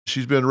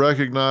She's been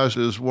recognized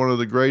as one of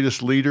the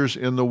greatest leaders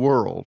in the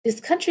world. This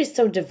country is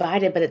so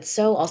divided, but it's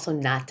so also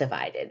not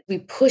divided. We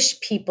push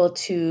people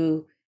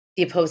to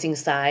the opposing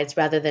sides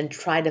rather than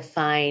try to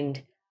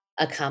find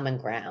a common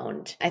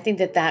ground. I think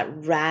that that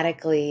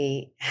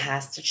radically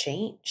has to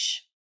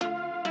change.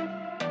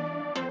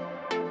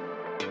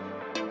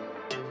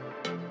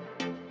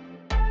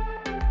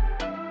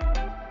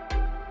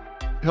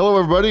 Hello,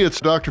 everybody.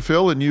 It's Dr.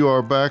 Phil, and you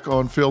are back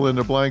on Fill in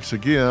the Blanks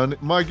again.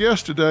 My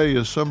guest today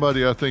is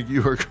somebody I think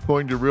you are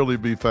going to really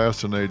be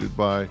fascinated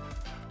by,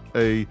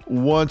 a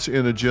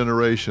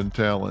once-in-a-generation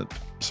talent,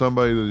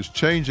 somebody that is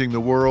changing the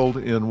world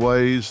in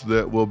ways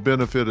that will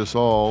benefit us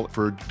all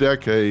for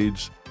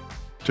decades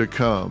to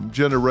come,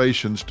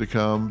 generations to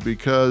come,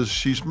 because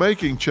she's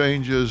making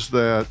changes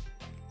that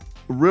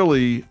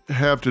really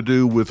have to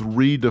do with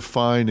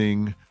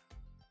redefining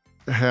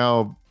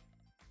how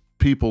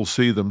people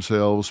see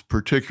themselves,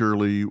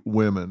 particularly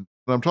women.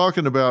 I'm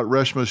talking about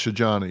Reshma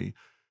Saujani.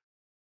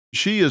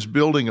 She is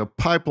building a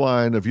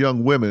pipeline of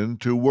young women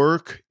to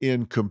work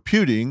in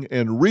computing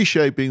and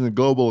reshaping the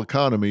global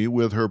economy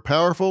with her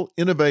powerful,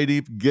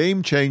 innovative,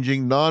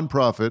 game-changing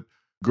nonprofit,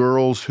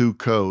 Girls Who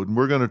Code. And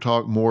we're going to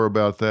talk more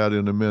about that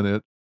in a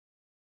minute.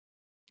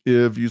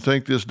 If you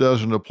think this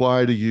doesn't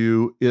apply to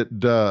you,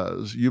 it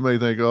does. You may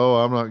think, oh,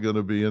 I'm not going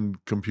to be in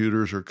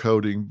computers or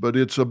coding, but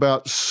it's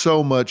about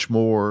so much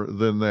more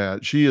than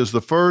that. She is the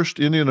first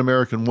Indian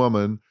American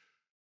woman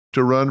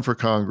to run for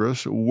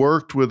Congress,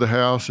 worked with the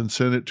House and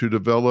Senate to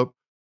develop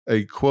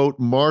a, quote,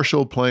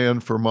 Marshall Plan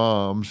for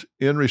moms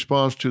in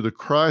response to the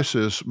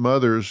crisis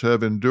mothers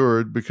have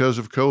endured because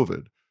of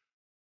COVID.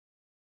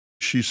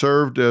 She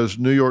served as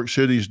New York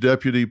City's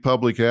deputy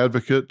public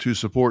advocate to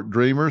support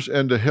Dreamers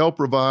and to help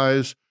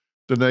revise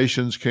the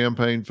nation's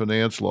campaign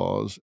finance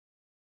laws.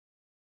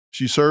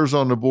 She serves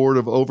on the board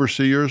of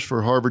overseers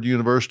for Harvard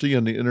University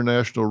and the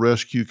International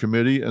Rescue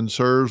Committee, and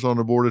serves on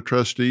the board of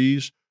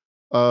trustees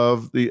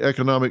of the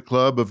Economic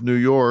Club of New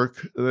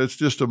York. That's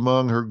just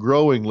among her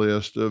growing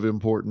list of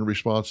important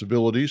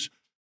responsibilities.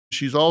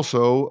 She's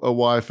also a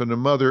wife and a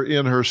mother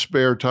in her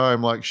spare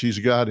time, like she's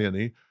got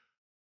any.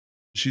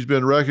 She's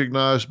been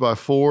recognized by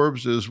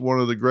Forbes as one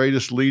of the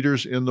greatest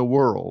leaders in the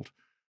world.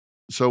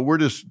 So we're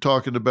just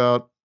talking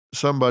about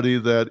somebody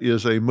that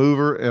is a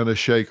mover and a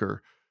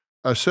shaker.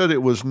 I said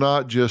it was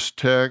not just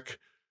tech.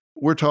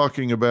 We're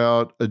talking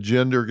about a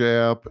gender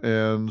gap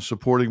and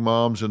supporting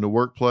moms in the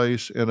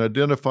workplace and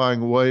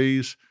identifying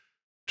ways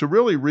to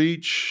really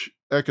reach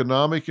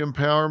economic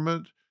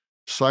empowerment,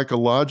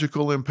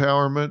 psychological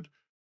empowerment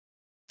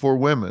for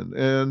women.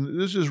 And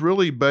this is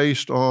really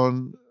based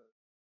on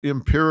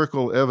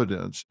empirical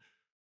evidence.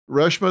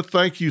 Reshma,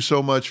 thank you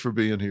so much for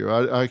being here.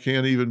 I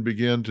can't even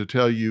begin to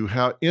tell you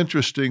how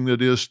interesting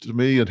that is to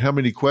me and how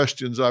many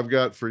questions I've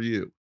got for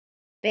you.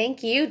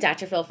 Thank you,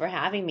 Dr. Phil, for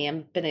having me.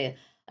 I've been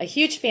a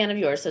huge fan of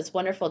yours, so it's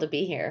wonderful to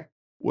be here.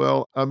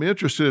 Well, I'm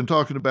interested in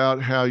talking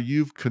about how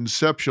you've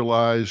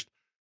conceptualized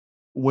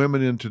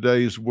women in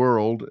today's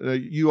world.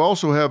 You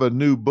also have a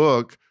new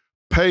book,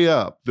 Pay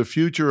Up, The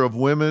Future of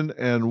Women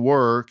and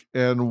Work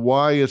and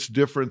Why It's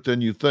Different Than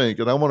You Think.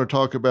 And I want to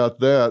talk about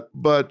that,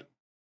 but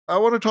I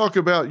want to talk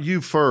about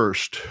you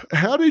first.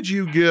 How did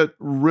you get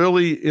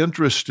really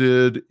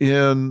interested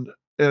in,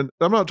 and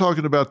I'm not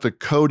talking about the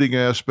coding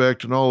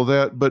aspect and all of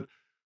that, but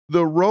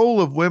the role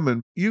of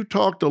women? You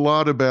talked a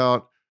lot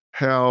about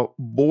how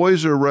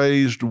boys are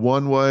raised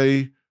one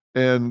way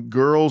and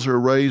girls are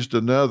raised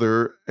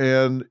another,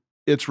 and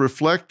it's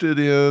reflected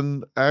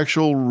in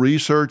actual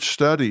research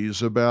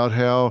studies about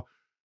how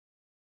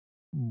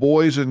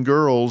boys and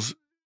girls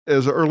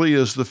as early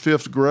as the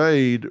 5th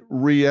grade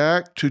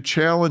react to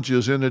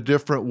challenges in a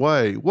different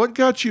way. What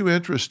got you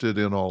interested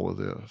in all of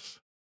this?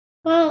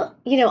 Well,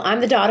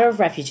 I'm the daughter of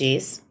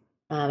refugees.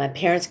 My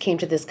parents came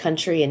to this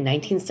country in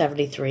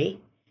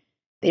 1973.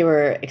 They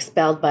were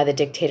expelled by the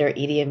dictator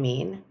Idi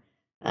Amin.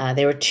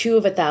 They were 2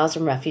 of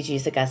 1,000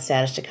 refugees that got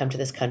status to come to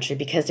this country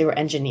because they were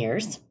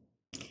engineers.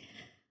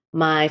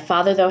 My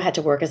father, though, had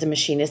to work as a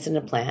machinist in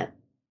a plant.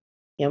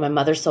 My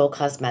mother sold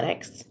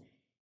cosmetics.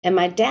 And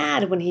my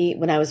dad,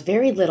 when I was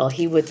very little,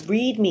 he would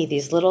read me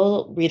these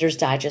little Reader's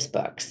Digest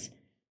books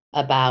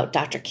about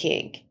Dr.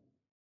 King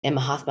and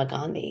Mahatma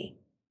Gandhi.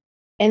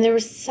 And there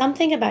was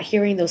something about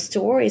hearing those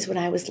stories when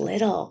I was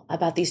little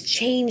about these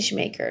change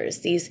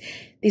makers, these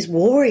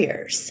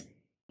warriors,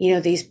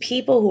 these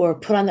people who were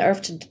put on the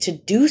earth to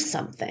do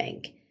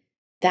something,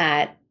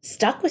 that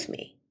stuck with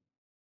me.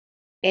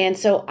 And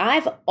so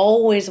I've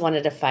always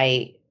wanted to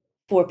fight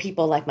for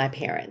people like my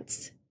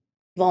parents,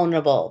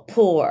 vulnerable,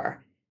 poor,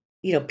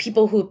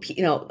 people who,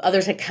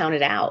 others had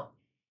counted out.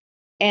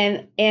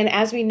 And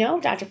as we know,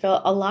 Dr. Phil,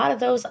 a lot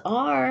of those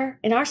are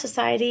in our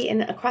society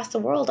and across the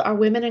world are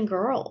women and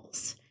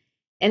girls.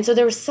 And so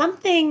there was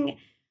something,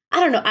 I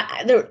don't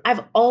know,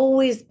 I've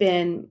always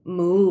been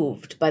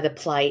moved by the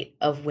plight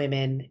of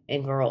women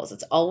and girls.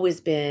 It's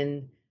always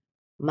been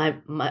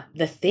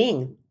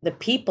the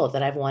people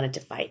that I've wanted to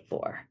fight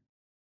for.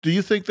 Do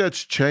you think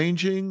that's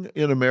changing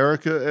in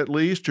America at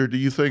least, or do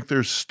you think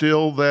there's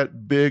still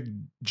that big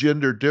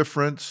gender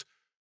difference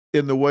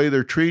in the way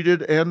they're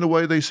treated and the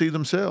way they see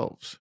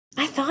themselves.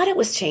 I thought it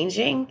was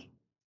changing,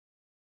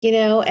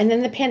 and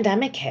then the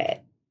pandemic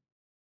hit,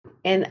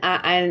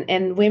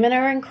 and women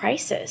are in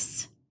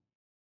crisis.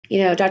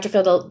 Dr.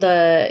 Phil,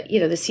 the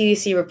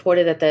CDC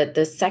reported that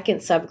the second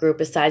subgroup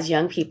besides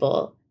young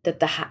people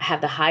that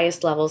have the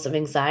highest levels of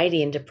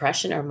anxiety and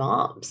depression are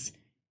moms.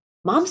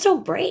 Moms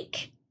don't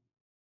break.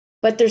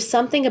 But there's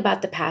something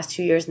about the past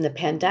 2 years in the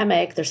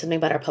pandemic. There's something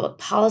about our public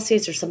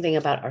policies. There's something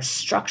about our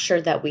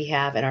structure that we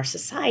have in our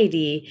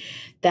society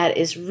that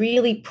is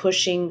really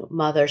pushing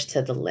mothers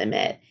to the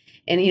limit.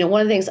 And,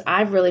 one of the things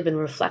I've really been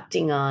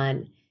reflecting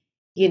on,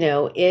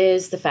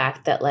 is the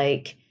fact that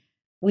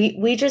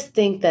we just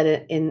think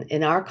that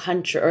in our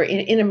country or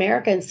in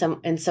America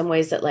in some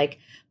ways that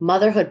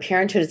motherhood,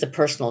 parenthood is a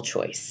personal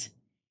choice.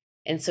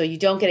 And so you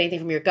don't get anything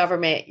from your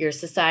government, your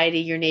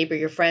society, your neighbor,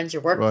 your friends,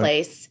 your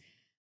workplace. Right.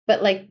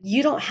 But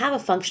you don't have a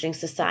functioning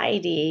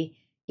society,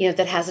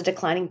 that has a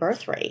declining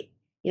birth rate.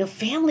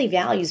 Family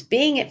values,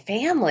 being at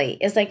family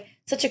is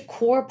such a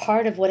core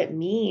part of what it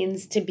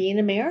means to be an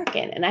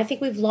American. And I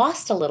think we've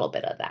lost a little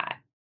bit of that.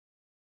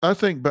 I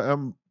think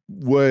I'm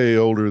way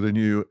older than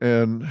you.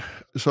 And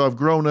so I've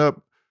grown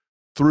up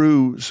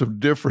through some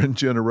different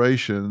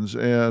generations.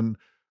 And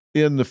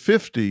in the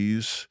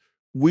 50s,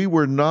 we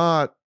were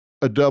not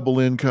a double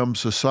income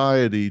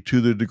society to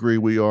the degree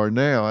we are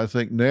now. I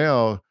think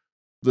now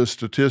the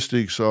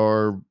statistics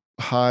are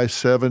high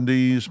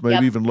 70s,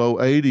 maybe even low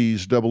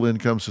 80s double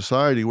income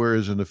society,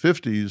 whereas in the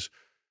 50s,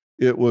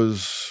 it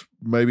was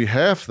maybe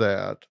half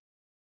that.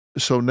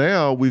 So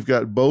now we've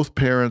got both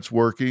parents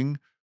working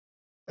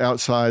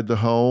outside the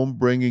home,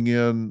 bringing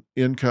in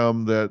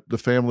income that the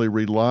family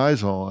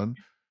relies on.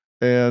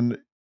 And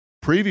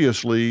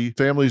previously,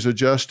 families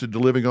adjusted to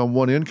living on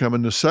one income,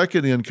 and the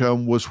second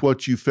income was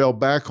what you fell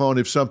back on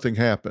if something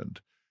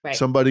happened. Right.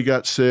 Somebody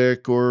got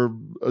sick or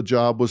a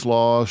job was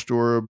lost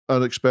or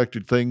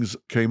unexpected things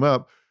came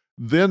up.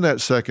 Then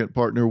that second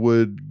partner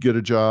would get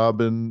a job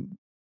and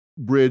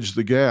bridge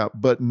the gap.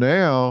 But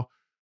now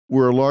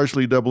we're a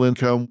largely double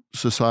income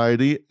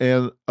society,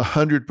 and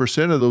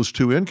 100% of those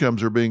two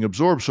incomes are being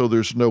absorbed. So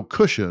there's no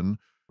cushion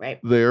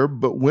there.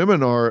 But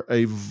women are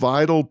a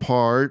vital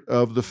part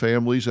of the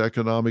family's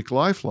economic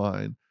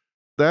lifeline.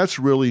 That's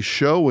really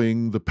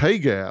showing the pay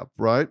gap,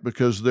 right?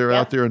 Because they're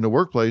out there in the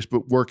workplace,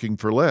 but working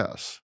for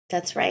less.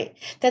 That's right.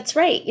 That's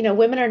right.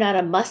 Women are not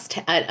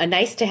a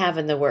nice to have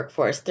in the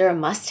workforce. They're a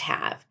must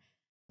have.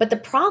 But the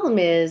problem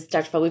is,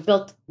 Dr. Phil, we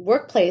built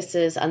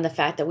workplaces on the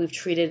fact that we've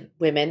treated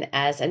women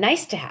as a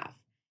nice to have.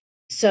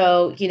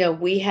 So,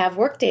 we have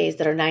work days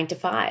that are 9 to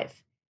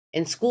 5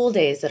 and school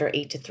days that are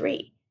 8 to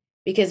 3.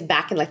 Because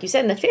back in, like you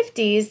said, in the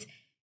 50s,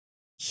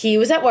 he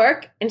was at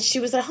work and she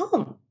was at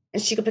home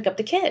and she could pick up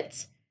the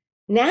kids.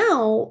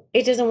 Now,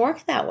 it doesn't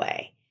work that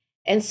way.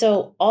 And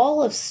so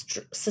all of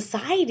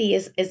society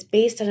is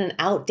based on an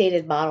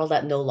outdated model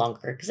that no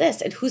longer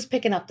exists. And who's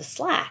picking up the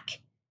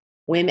slack?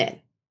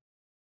 Women.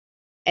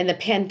 And the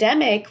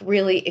pandemic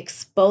really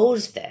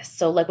exposed this.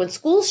 So when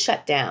schools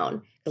shut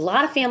down, a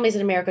lot of families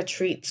in America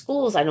treat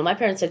schools, I know my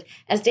parents did,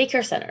 as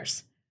daycare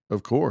centers.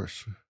 Of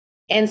course.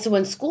 And so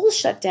when schools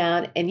shut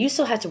down and you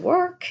still had to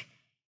work,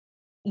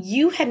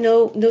 you had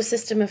no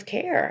system of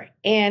care.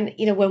 And,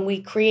 when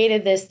we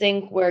created this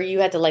thing where you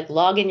had to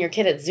log in your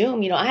kid at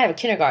Zoom, I have a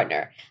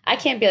kindergartner. I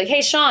can't be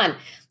hey, Sean,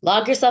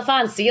 log yourself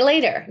on. See you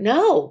later.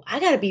 No, I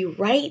got to be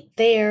right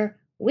there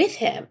with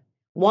him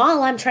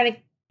while I'm trying to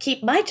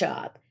keep my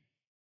job.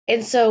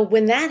 And so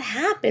when that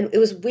happened, it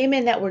was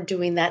women that were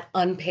doing that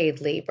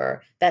unpaid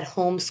labor, that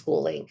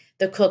homeschooling,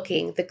 the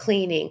cooking, the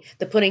cleaning,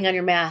 the putting on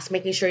your mask,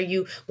 making sure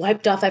you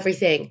wiped off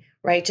everything,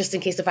 right? Just in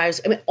case the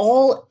virus,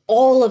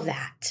 all of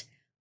that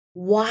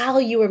while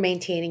you were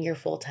maintaining your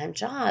full-time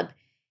job.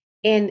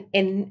 And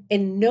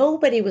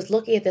nobody was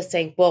looking at this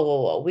saying,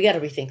 whoa, we got to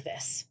rethink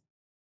this.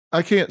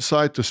 I can't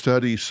cite the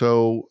study,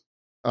 so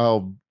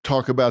I'll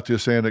talk about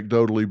this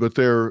anecdotally, but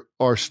there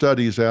are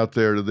studies out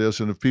there to this,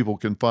 and if people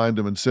can find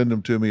them and send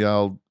them to me,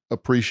 I'll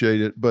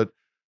appreciate it. But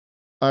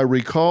I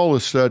recall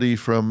a study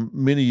from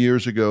many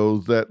years ago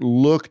that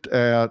looked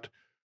at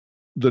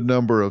the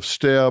number of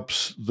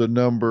steps, the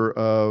number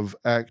of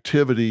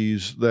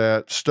activities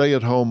that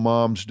stay-at-home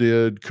moms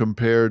did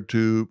compared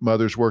to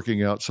mothers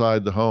working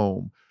outside the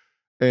home.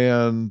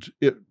 And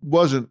it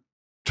wasn't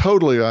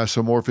totally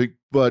isomorphic,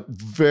 but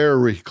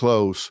very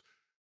close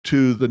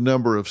to the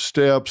number of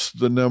steps,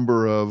 the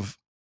number of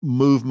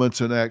movements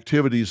and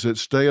activities that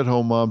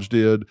stay-at-home moms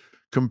did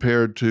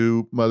compared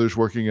to mothers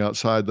working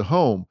outside the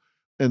home.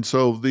 And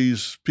so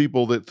these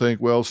people that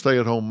think, well,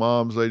 stay-at-home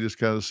moms, they just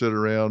kind of sit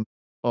around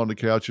on the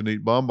couch and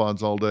eat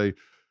bonbons all day.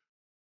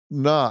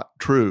 Not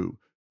true.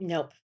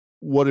 Nope.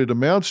 What it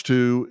amounts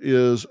to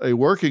is a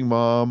working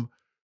mom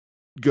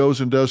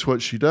goes and does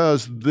what she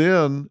does.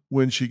 Then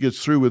when she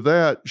gets through with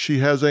that, she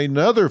has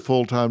another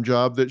full-time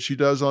job that she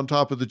does on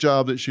top of the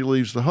job that she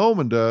leaves the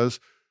home and does.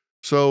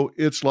 So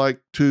it's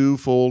like 2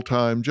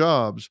 full-time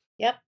jobs.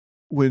 Yep.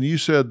 When you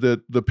said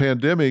that the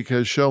pandemic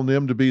has shown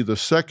them to be the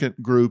second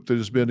group that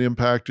has been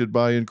impacted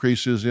by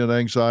increases in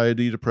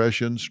anxiety,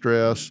 depression,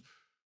 stress,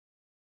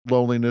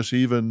 loneliness,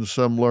 even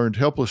some learned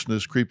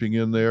helplessness creeping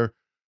in there.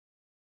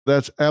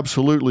 That's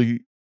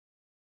absolutely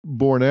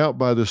borne out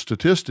by the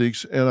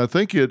statistics. And I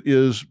think it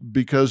is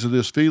because of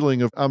this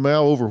feeling of I'm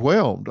now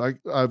overwhelmed.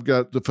 I've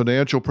got the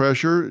financial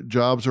pressure,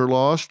 jobs are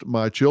lost,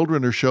 my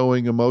children are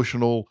showing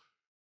emotional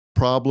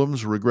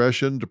problems,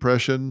 regression,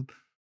 depression,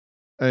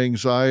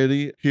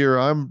 anxiety. Here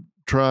I'm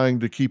trying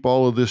to keep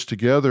all of this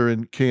together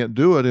and can't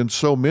do it. And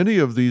so many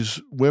of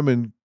these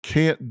women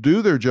can't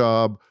do their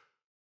job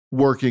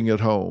working at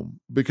home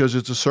because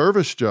it's a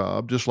service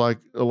job, just like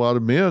a lot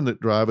of men that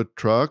drive a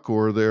truck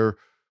or they're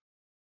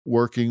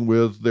working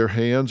with their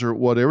hands or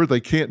whatever. They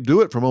can't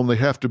do it from home. They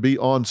have to be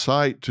on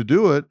site to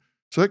do it.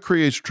 So that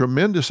creates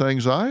tremendous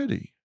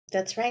anxiety.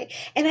 That's right.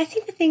 And I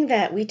think the thing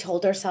that we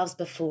told ourselves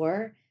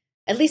before,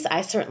 at least I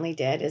certainly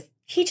did, is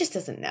he just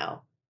doesn't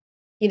know.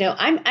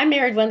 I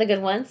married one of the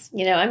good ones.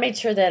 I made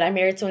sure that I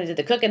married someone who did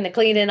the cooking, the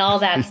cleaning, all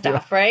that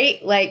stuff, right?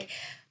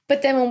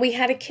 But then when we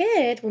had a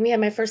kid, when we had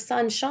my first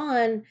son,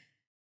 Sean,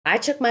 I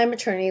took my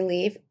maternity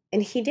leave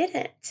and he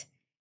didn't.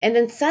 And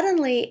then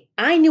suddenly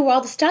I knew where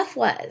all the stuff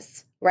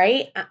was,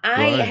 right?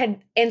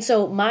 And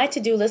so my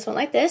to-do list went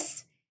like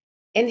this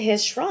and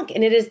his shrunk.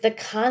 And it is the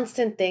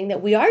constant thing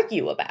that we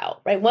argue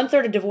about, right?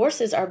 1/3 of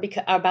divorces are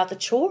about the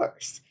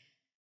chores.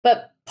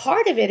 But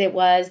part of it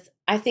was,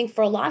 I think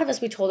for a lot of us,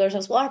 we told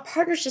ourselves, well, our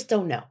partners just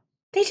don't know.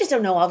 They just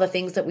don't know all the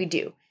things that we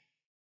do.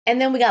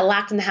 And then we got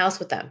locked in the house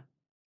with them.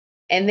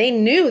 And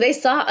they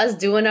saw us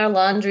doing our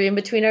laundry in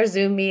between our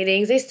Zoom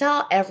meetings. They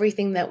saw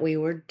everything that we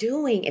were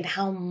doing and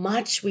how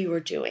much we were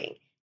doing.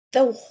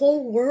 The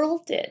whole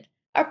world did.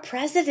 Our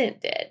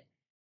president did.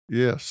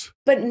 Yes.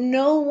 But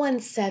no one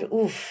said,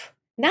 oof,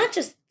 not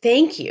just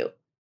thank you.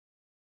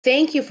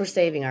 Thank you for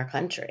saving our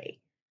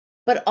country.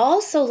 But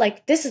also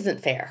this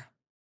isn't fair.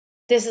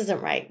 This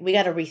isn't right. We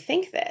got to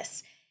rethink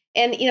this.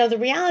 And, the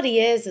reality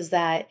is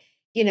that,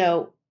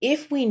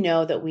 if we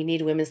know that we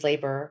need women's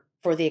labor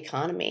for the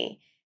economy,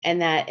 and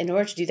that in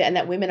order to do that, and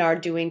that women are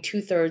doing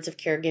 2/3 of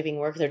caregiving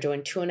work, they're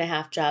doing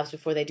 2.5 jobs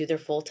before they do their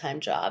full-time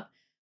job,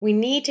 we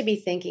need to be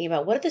thinking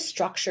about what are the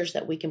structures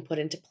that we can put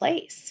into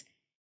place,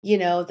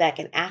 that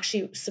can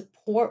actually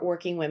support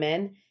working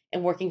women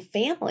and working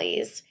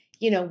families,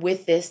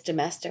 with this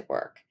domestic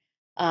work.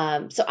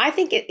 So I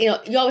think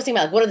you always think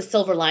about what are the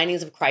silver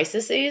linings of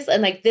crises,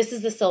 and this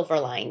is the silver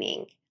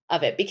lining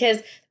of it, because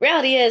the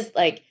reality is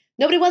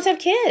nobody wants to have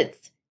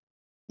kids.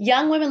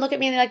 Young women look at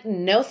me and they're like,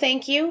 no,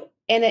 thank you.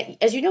 And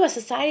as you know, a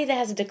society that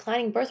has a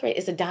declining birth rate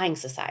is a dying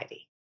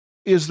society.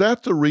 Is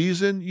that the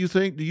reason you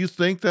think? Do you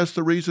think that's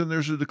the reason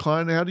there's a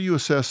decline? How do you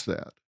assess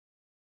that?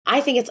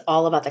 I think it's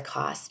all about the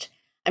cost.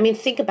 I mean,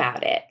 think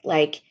about it.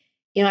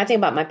 I think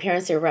about my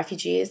parents, they were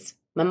refugees.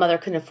 My mother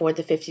couldn't afford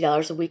the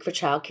 $50 a week for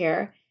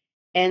childcare.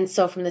 And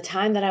so from the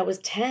time that I was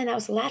 10, I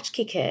was a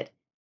latchkey kid.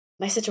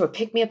 My sister would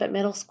pick me up at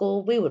middle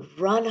school. We would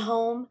run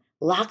home,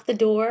 lock the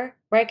door,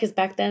 right? Because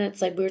back then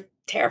it's we were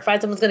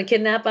terrified someone's going to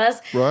kidnap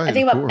us. Right.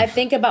 I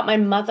think about my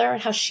mother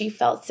and how she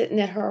felt sitting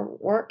at her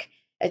work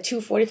at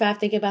 2:45,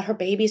 thinking about her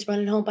babies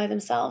running home by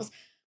themselves.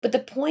 But the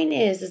point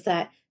is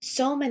that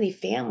so many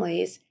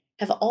families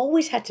have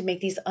always had to make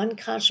these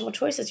unconscionable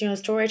choices. A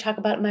story I talk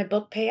about in my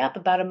book, Pay Up,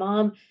 about a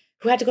mom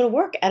who had to go to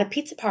work at a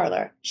pizza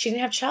parlor. She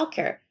didn't have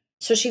childcare.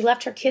 So she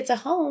left her kids at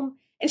home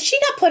and she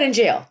got put in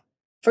jail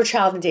for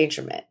child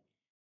endangerment.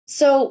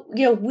 So,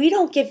 we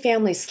don't give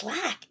families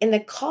slack, and the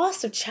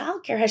cost of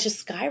childcare has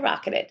just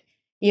skyrocketed.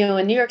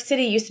 In New York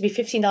City, it used to be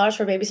 $15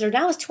 for a babysitter.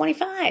 Now it's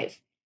 $25.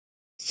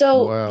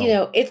 So,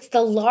 wow. It's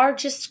the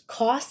largest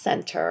cost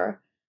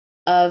center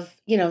of,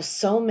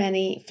 so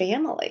many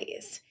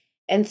families.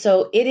 And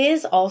so it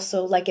is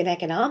also an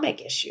economic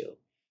issue.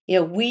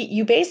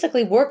 You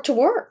basically work to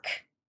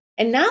work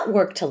and not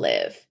work to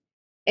live.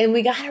 And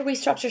we got to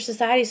restructure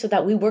society so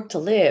that we work to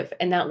live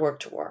and not work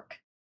to work.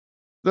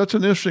 That's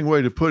an interesting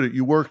way to put it.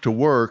 You work to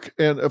work.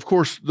 And of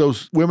course,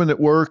 those women that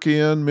work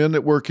in, men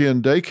that work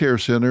in daycare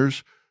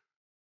centers,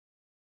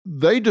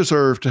 they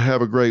deserve to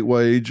have a great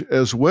wage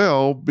as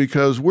well,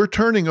 because we're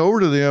turning over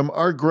to them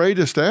our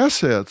greatest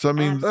assets. I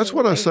mean, That's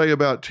what I say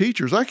about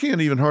teachers. I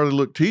can't even hardly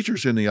look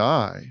teachers in the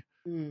eye.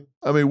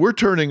 I mean, we're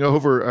turning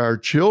over our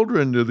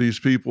children to these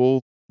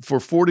people for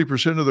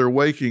 40% of their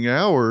waking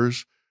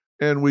hours,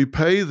 and we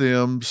pay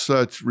them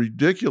such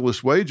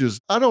ridiculous wages.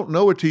 I don't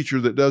know a teacher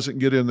that doesn't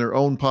get in their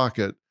own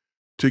pocket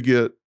to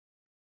get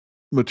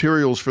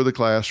materials for the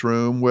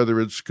classroom, whether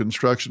it's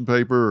construction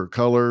paper or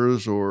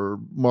colors or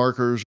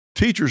markers.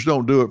 Teachers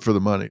don't do it for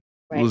the money.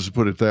 Right. Let's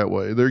put it that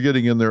way. They're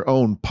getting in their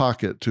own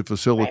pocket to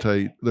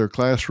facilitate their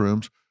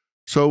classrooms.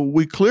 So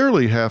we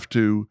clearly have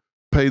to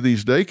pay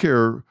these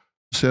daycare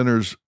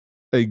centers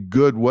a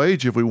good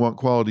wage if we want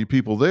quality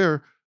people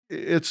there.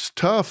 It's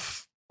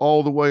tough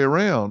all the way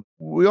around.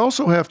 We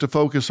also have to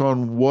focus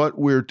on what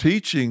we're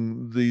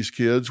teaching these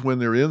kids when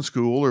they're in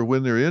school or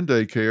when they're in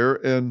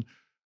daycare. And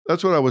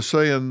that's what I was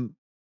saying.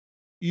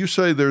 You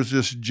say there's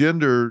this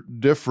gender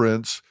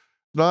difference,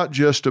 not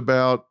just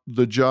about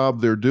the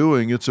job they're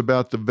doing, it's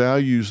about the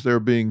values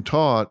they're being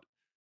taught.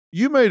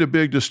 You made a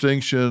big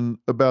distinction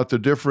about the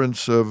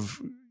difference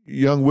of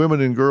young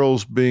women and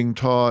girls being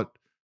taught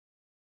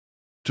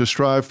to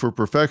strive for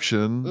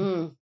perfection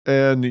Mm,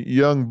 and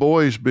young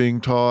boys being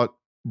taught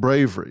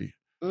bravery.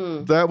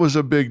 mm. That was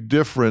a big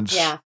difference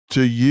Yeah.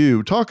 to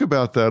you. Talk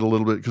about that a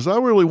little bit, because I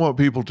really want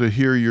people to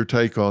hear your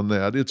take on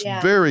that. It's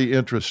Yeah. very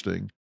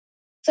interesting.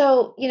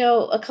 So,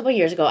 a couple of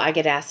years ago, I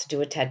get asked to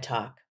do a TED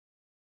Talk.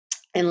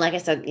 And like I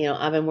said,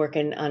 I've been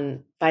working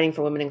on fighting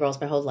for women and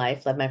girls my whole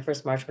life, led my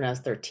first march when I was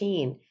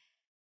 13.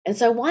 And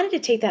so I wanted to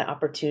take that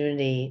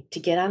opportunity to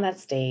get on that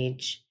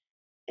stage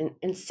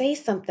and say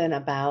something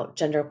about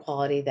gender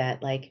equality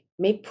that like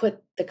may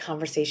put the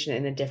conversation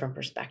in a different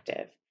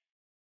perspective.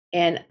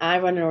 And I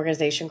run an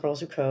organization, Girls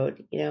Who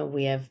Code.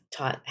 We have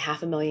taught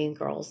 500,000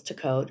 girls to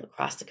code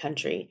across the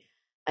country.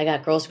 I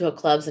got Girls Who Code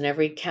clubs in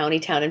every county,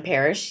 town, and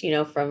parish,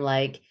 from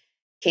like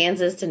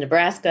Kansas to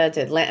Nebraska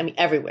to Atlanta, I mean,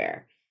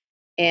 everywhere.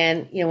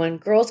 And, when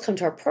girls come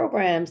to our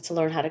programs to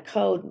learn how to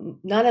code,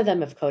 none of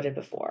them have coded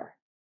before.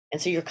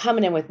 And so you're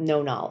coming in with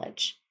no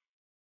knowledge.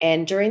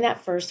 And during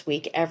that first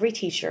week, every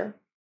teacher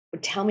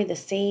would tell me the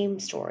same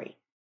story.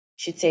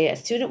 She'd say a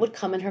student would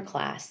come in her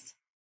class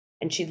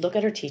and she'd look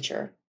at her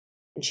teacher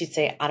and she'd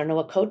say, I don't know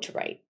what code to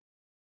write.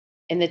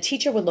 And the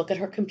teacher would look at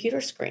her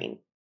computer screen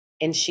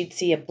and she'd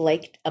see a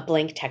blank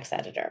text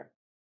editor.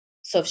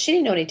 So if she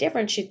didn't know any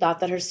different, she thought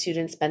that her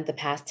student spent the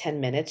past 10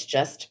 minutes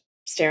just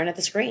staring at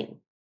the screen.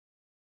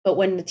 But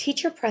when the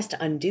teacher pressed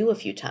undo a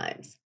few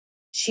times,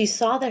 she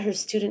saw that her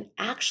student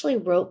actually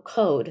wrote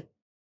code,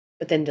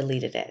 but then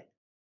deleted it.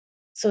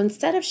 So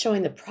instead of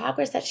showing the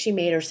progress that she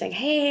made or saying,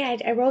 hey,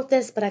 I wrote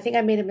this, but I think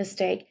I made a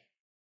mistake,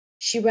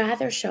 she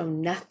rather showed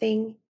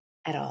nothing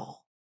at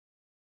all.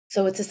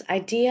 So it's this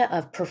idea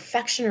of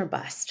perfection or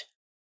bust.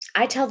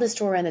 I tell this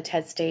story on the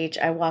TED stage.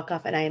 I walk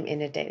off and I am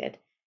inundated.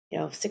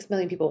 6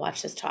 million people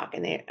watch this talk,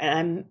 and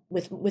I'm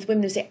with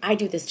women who say, I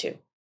do this too.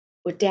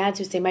 With dads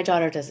who say, my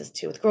daughter does this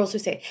too. With girls who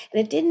say,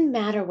 and it didn't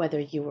matter whether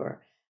you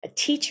were a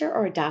teacher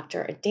or a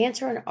doctor, a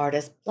dancer or an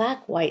artist,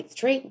 black, white,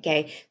 straight,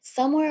 gay,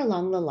 somewhere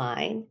along the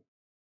line,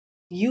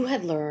 you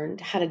had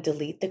learned how to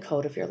delete the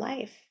code of your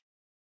life.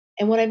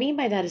 And what I mean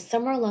by that is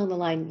somewhere along the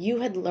line,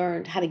 you had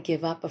learned how to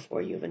give up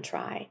before you even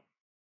try.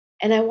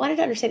 And I wanted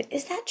to understand,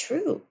 is that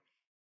true?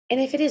 And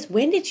if it is,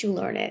 when did you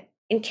learn it?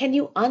 And can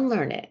you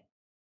unlearn it?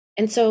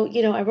 And so,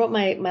 I wrote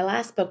my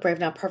last book, Brave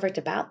Not Perfect,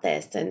 about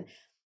this. And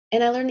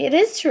I learned it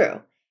is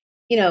true.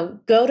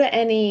 Go to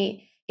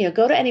any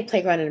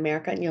playground in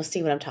America and you'll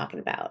see what I'm talking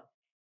about.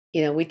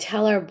 We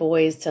tell our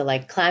boys to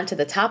like climb to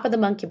the top of the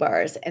monkey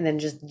bars and then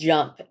just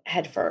jump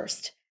head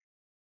first.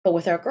 But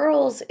with our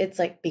girls, it's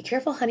like, be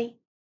careful, honey.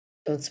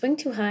 Don't swing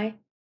too high.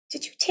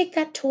 Did you take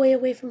that toy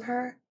away from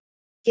her?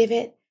 Give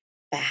it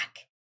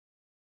back.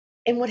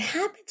 And what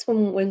happens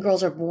when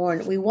girls are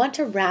born, we want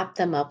to wrap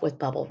them up with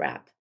bubble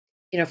wrap.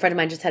 A friend of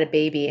mine just had a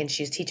baby and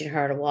she's teaching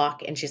her to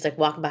walk and she's like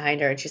walking behind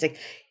her and she's like,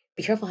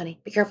 be careful, honey,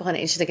 be careful,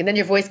 honey. And she's like, and then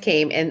your voice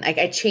came and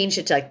I changed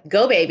it to like,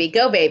 go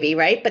baby,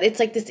 right? But it's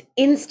like this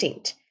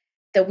instinct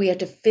that we have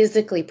to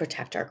physically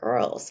protect our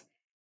girls.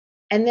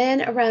 And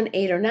then around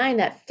 8 or 9,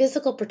 that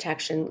physical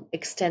protection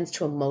extends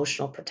to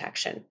emotional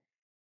protection.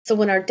 So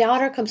when our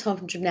daughter comes home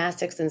from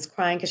gymnastics and is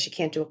crying because she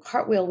can't do a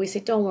cartwheel, we say,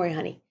 don't worry,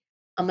 honey,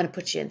 I'm going to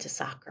put you into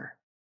soccer.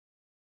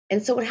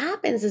 And so what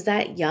happens is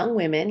that young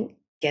women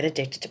get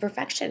addicted to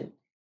perfection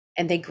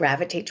and they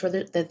gravitate toward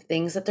the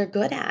things that they're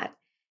good at.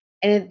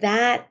 And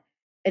that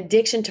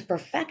addiction to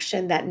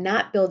perfection, that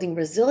not building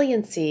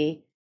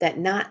resiliency, that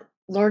not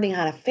learning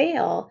how to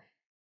fail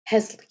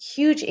has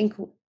huge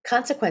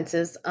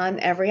consequences on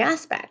every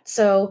aspect.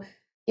 So,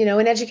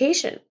 in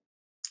education,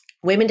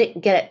 women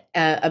didn't get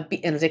a B,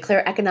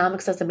 declare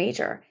economics as a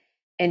major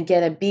and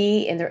get a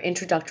B in their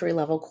introductory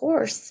level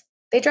course,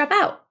 they drop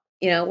out,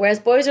 whereas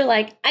boys are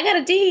like, I got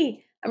a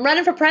D, I'm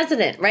running for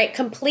president, right?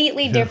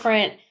 Completely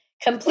different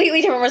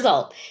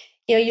result.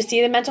 You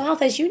see the mental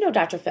health, as you know,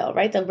 Dr. Phil,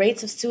 right? The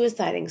rates of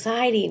suicide,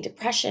 anxiety, and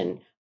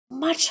depression,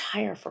 much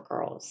higher for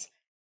girls,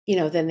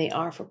 than they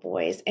are for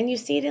boys. And you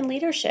see it in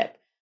leadership,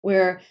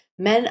 where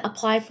men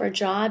apply for a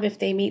job if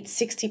they meet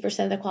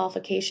 60% of the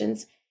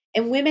qualifications,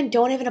 and women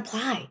don't even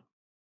apply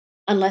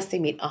unless they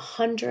meet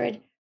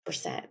 100%.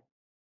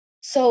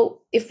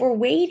 So if we're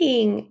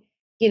waiting,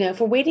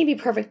 to be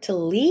perfect to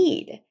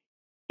lead,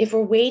 if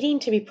we're waiting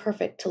to be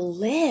perfect to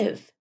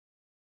live,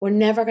 we're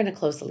never going to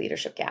close the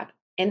leadership gap.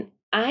 And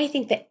I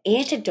think the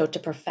antidote to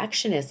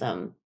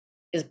perfectionism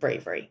is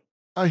bravery.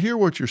 I hear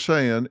what you're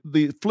saying.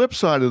 The flip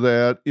side of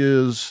that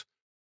is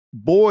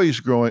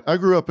I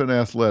grew up in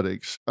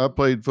athletics. I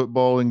played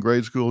football in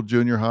grade school,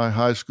 junior high,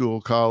 high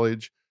school,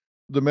 college.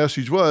 The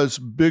message was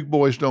big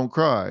boys don't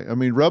cry. I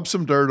mean, rub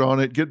some dirt on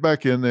it, get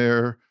back in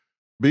there,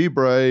 be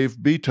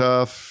brave, be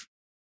tough,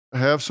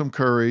 have some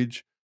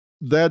courage.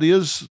 That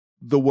is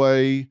the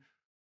way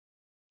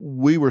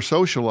we were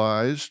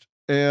socialized,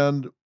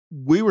 and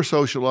we were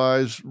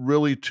socialized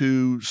really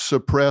to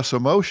suppress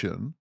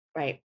emotion.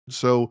 Right.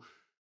 So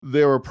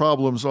there are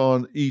problems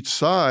on each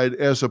side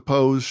as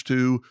opposed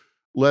to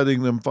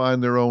letting them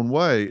find their own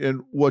way.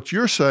 And what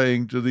you're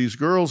saying to these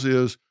girls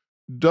is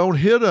don't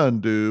hit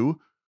undo,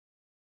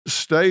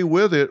 stay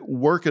with it,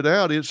 work it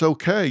out. It's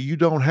okay. You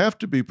don't have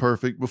to be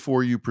perfect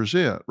before you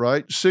present,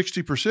 right?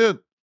 60%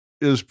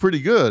 is pretty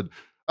good.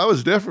 I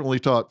was definitely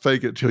taught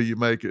fake it till you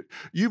make it.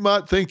 You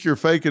might think you're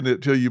faking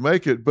it till you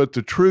make it, but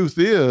the truth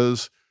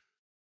is,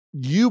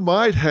 you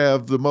might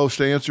have the most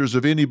answers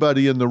of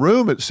anybody in the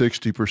room at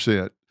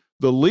 60%.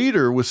 The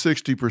leader with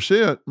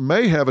 60%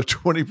 may have a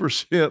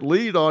 20%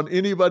 lead on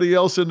anybody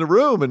else in the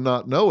room and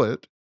not know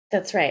it.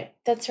 That's right.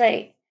 That's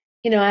right.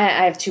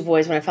 I have two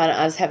boys. When I found out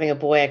I was having a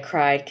boy, I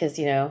cried because,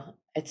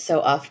 it's so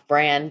off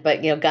brand,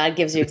 but, God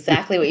gives you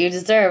exactly what you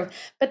deserve.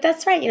 But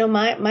that's right.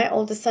 My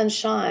oldest son,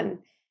 Sean,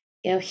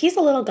 he's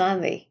a little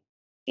Gandhi.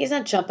 He's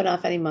not jumping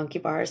off any monkey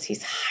bars.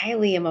 He's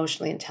highly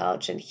emotionally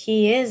intelligent.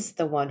 He is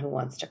the one who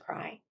wants to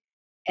cry.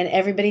 And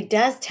everybody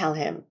does tell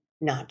him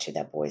not to,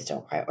 that boys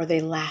don't cry, or they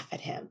laugh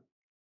at him.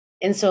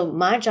 And so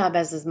my job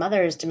as his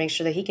mother is to make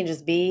sure that he can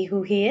just be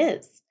who he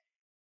is.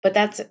 But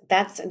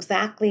that's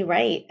exactly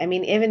right. I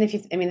mean,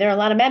 there are a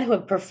lot of men who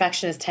have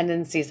perfectionist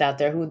tendencies out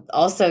there who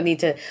also need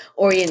to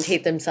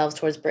orientate themselves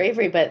towards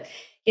bravery. But,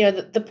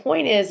 the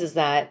point is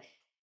that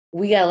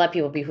we got to let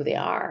people be who they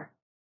are.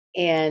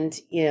 And,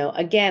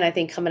 again, I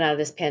think coming out of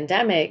this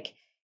pandemic,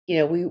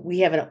 we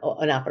have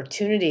an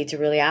opportunity to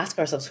really ask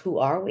ourselves, who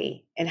are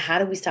we? And how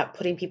do we stop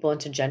putting people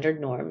into gendered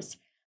norms?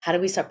 How do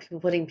we stop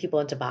putting people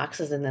into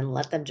boxes and then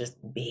let them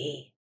just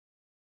be?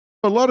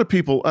 A lot of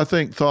people, I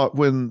think, thought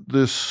when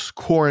this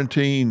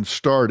quarantine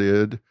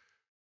started,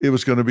 it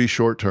was going to be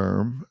short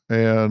term.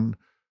 And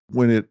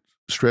when it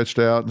stretched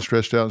out and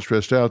stretched out and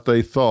stretched out,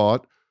 they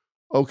thought,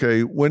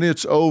 okay, when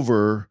it's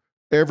over,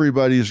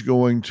 everybody's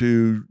going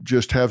to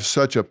just have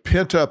such a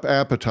pent-up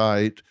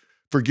appetite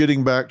for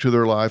getting back to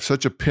their life,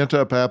 such a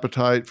pent-up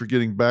appetite for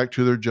getting back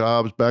to their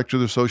jobs, back to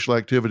their social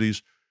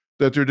activities,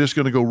 that they're just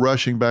going to go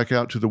rushing back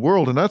out to the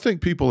world. And I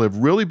think people have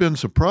really been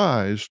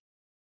surprised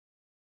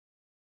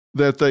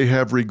that they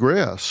have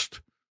regressed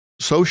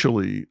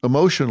socially,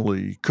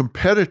 emotionally,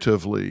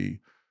 competitively,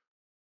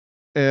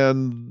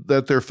 and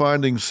that they're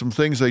finding some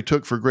things they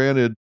took for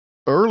granted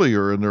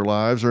earlier in their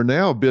lives are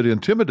now a bit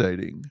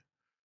intimidating.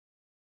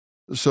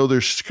 So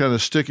they're kind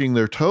of sticking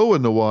their toe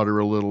in the water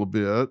a little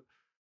bit.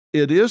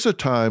 It is a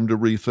time to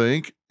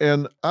rethink.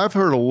 And I've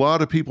heard a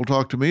lot of people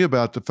talk to me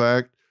about the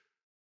fact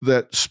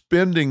that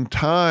spending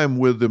time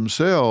with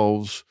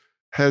themselves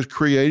has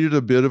created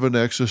a bit of an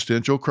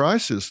existential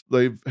crisis.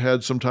 They've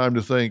had some time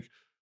to think,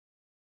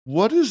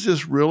 what is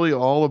this really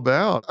all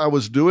about? I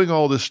was doing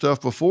all this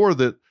stuff before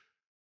that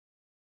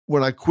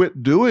when I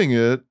quit doing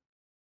it,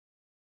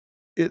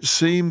 it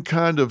seemed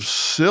kind of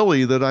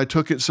silly that I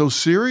took it so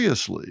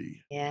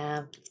seriously.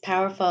 Yeah, it's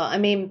powerful. I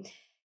mean,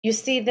 you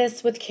see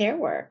this with care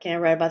work. I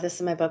read about this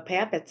in my book, Pay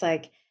Up. It's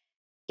like,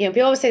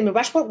 people always say to me,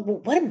 Rush, what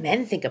do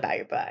men think about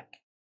your book?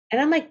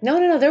 And I'm like,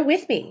 no, they're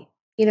with me.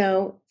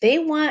 They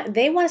want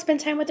to spend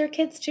time with their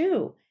kids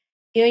too.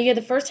 You're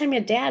the first time you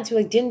had dads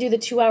who didn't do the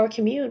 2-hour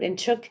commute and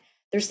took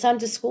their son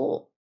to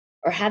school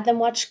or had them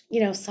watch,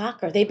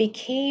 soccer. They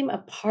became a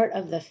part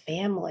of the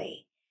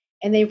family.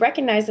 And they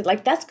recognized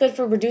that that's good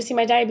for reducing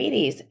my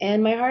diabetes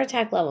and my heart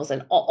attack levels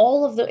and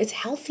all of it's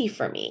healthy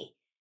for me.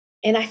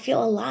 And I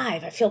feel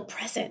alive. I feel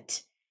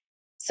present.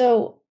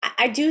 So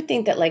I do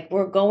think that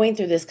we're going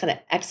through this kind of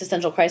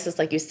existential crisis,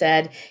 like you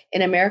said,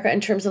 in America in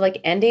terms of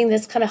ending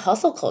this kind of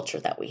hustle culture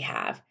that we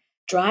have.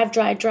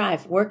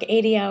 Drive, work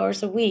 80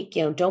 hours a week,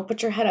 don't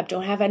put your head up,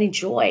 don't have any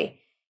joy.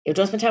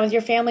 Don't spend time with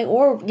your family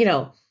or,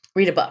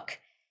 read a book.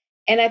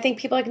 And I think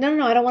people are like,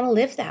 no, I don't want to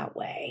live that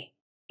way.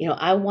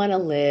 I want to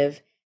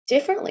live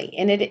differently.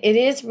 And it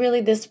is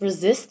really this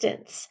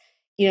resistance,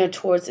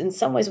 towards in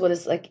some ways what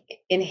is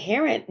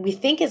inherent, we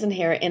think is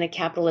inherent in a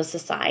capitalist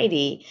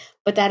society,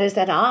 but that is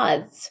at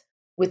odds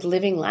with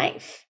living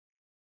life.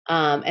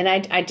 And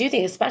I do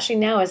think, especially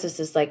now as this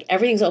is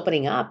everything's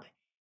opening up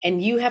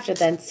and you have to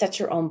then set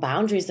your own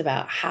boundaries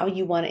about how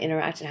you want to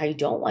interact and how you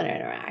don't want to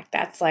interact.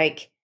 That's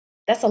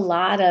a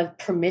lot of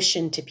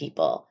permission to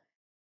people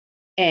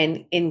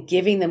and in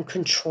giving them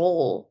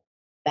control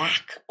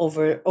back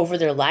over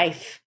their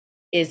life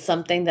is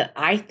something that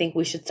I think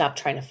we should stop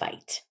trying to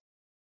fight.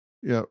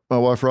 Yeah. My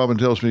wife, Robin,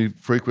 tells me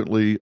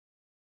frequently,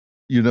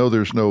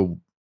 there's no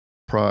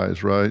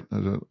prize, right?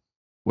 I said,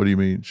 what do you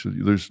mean? She said,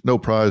 there's no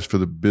prize for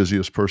the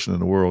busiest person in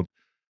the world.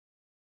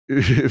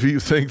 If you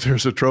think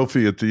there's a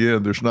trophy at the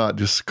end, there's not.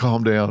 Just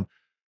calm down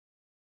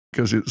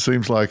because it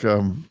seems like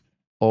I'm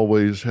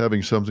always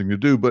having something to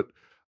do. But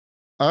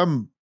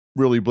I'm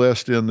really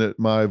blessed in that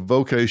my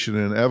vocation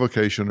and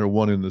avocation are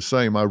one and the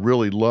same. I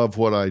really love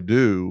what I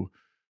do.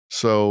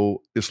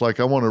 So it's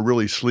like I want to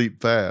really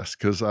sleep fast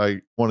because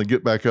I want to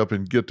get back up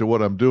and get to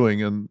what I'm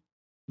doing. And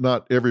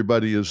not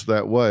everybody is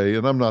that way.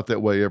 And I'm not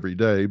that way every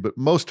day. But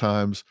most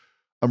times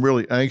I'm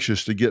really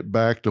anxious to get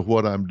back to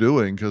what I'm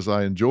doing because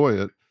I enjoy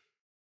it.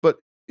 But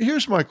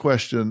here's my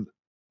question,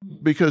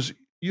 because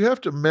you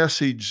have to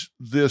message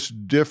this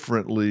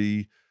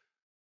differently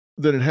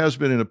than it has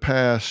been in the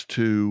past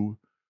to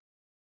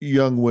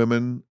young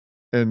women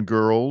and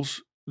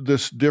girls,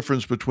 this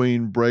difference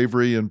between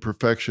bravery and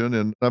perfection.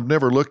 And I've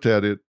never looked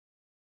at it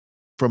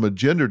from a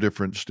gender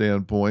difference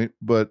standpoint,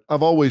 but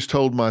I've always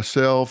told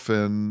myself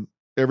and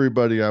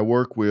everybody I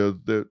work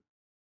with that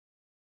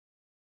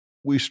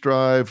we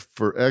strive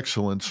for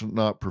excellence,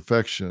 not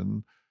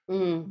perfection,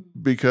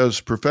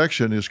 because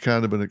perfection is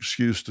kind of an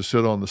excuse to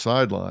sit on the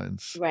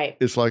sidelines. Right.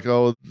 It's like,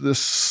 oh,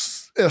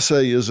 this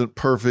essay isn't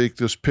perfect,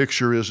 this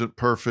picture isn't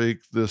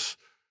perfect, this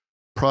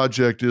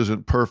project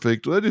isn't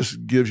perfect. That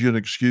just gives you an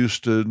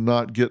excuse to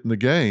not get in the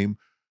game.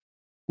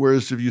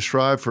 Whereas if you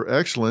strive for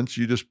excellence,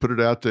 you just put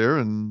it out there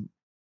and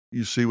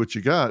you see what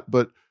you got.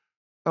 But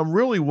I'm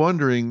really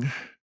wondering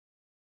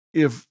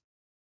if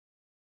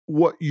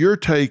what your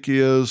take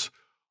is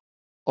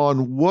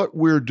on what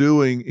we're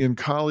doing in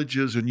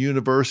colleges and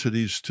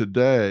universities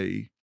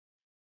today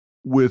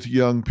with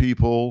young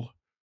people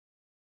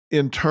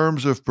in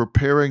terms of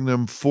preparing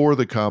them for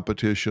the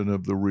competition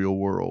of the real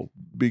world.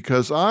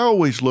 Because I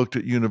always looked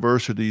at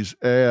universities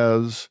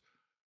as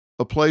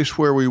a place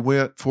where we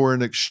went for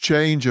an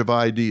exchange of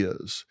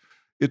ideas.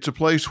 It's a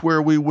place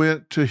where we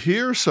went to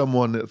hear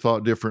someone that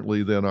thought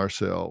differently than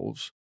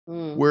ourselves,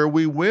 where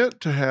we went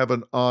to have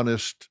an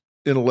honest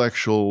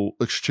intellectual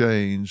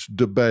exchange,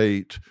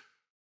 debate,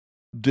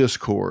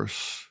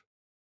 discourse.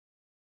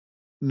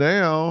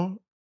 Now,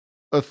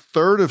 a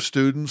third of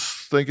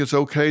students think it's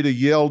okay to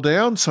yell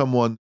down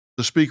someone,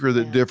 the speaker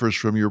that differs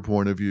from your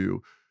point of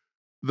view.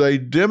 They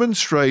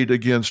demonstrate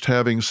against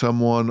having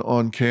someone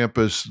on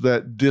campus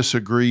that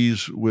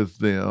disagrees with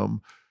them.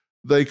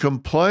 They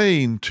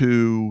complain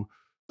to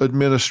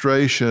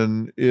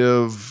administration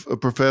if a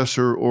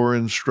professor or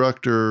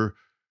instructor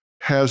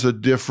has a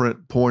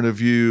different point of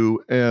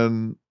view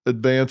and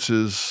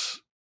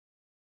advances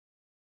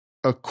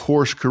a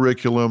course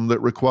curriculum that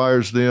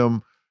requires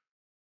them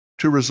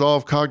to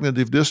resolve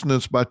cognitive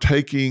dissonance by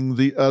taking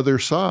the other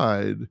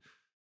side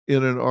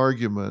in an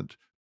argument.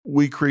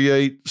 We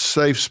create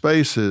safe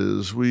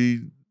spaces.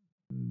 We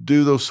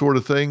do those sort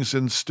of things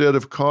instead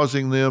of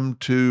causing them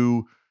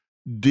to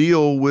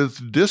deal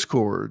with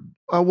discord.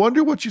 I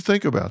wonder what you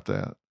think about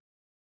that.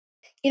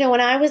 You know, when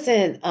I was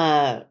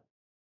at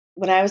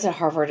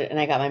Harvard and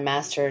I got my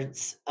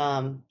master's,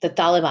 the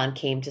Taliban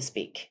came to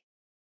speak.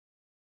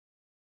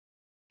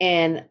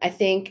 And I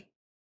think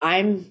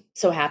I'm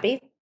so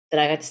happy that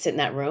I got to sit in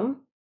that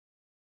room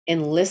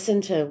and listen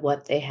to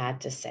what they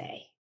had to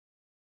say.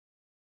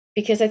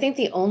 Because I think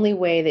the only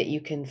way that you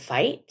can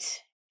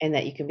fight and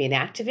that you can be an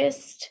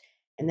activist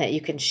and that you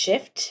can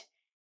shift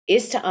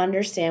is to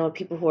understand what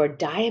people who are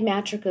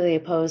diametrically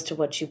opposed to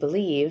what you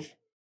believe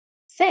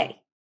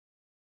say.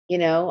 You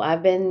know, I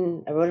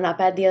wrote an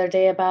op-ed the other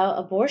day about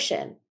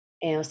abortion.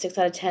 6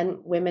 out of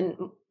 10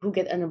 women who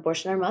get an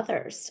abortion are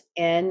mothers.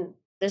 And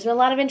there's been a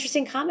lot of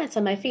interesting comments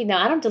on my feed.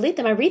 Now, I don't delete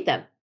them. I read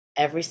them,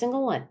 every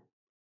single one.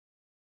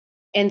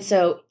 And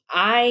so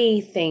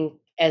I think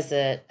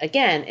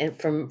and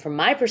from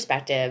my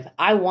perspective,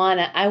 I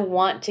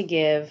want to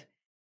give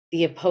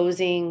the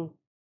opposing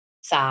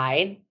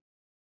side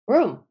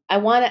room. I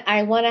want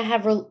to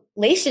have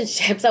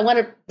relationships. I want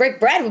to break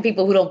bread with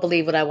people who don't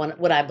believe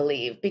what I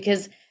believe,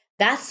 because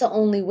that's the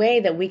only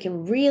way that we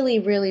can really,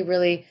 really,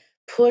 really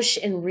push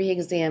and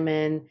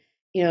re-examine,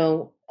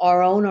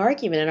 our own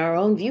argument and our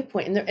own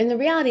viewpoint. And the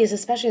reality is,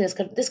 especially in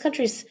this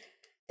country's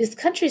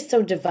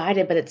so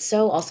divided, but it's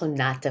so also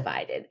not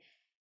divided,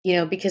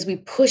 because we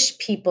push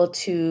people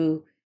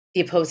to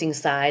the opposing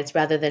sides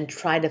rather than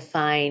try to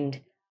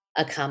find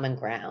a common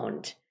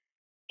ground.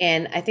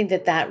 And I think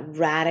that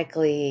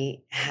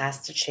radically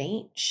has to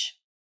change.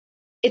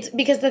 It's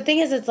because the thing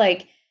is,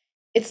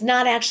 it's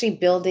not actually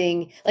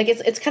building,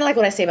 it's kind of like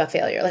what I say about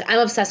failure. Like, I'm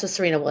obsessed with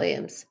Serena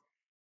Williams.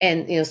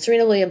 And,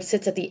 Serena Williams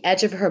sits at the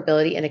edge of her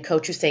ability and a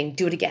coach who's saying,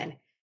 do it again,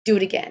 do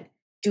it again,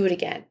 do it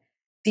again.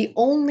 The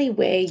only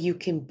way you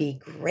can be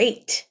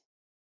great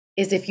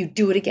is if you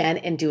do it again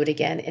and do it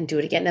again and do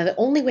it again. Now, the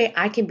only way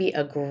I can be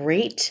a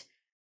great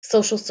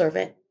social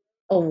servant,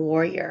 a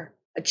warrior,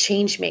 a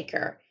change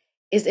maker,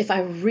 is if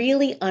I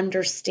really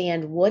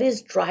understand what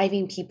is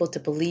driving people to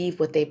believe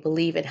what they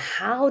believe and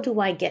how do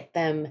I get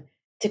them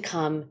to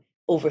come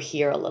over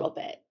here a little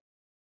bit,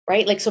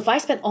 right? So if I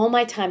spent all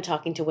my time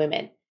talking to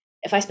women,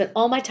 if I spent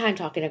all my time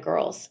talking to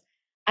girls,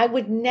 I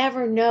would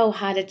never know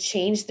how to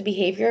change the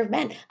behavior of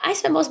men. I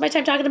spend most of my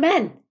time talking to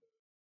men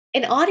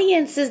and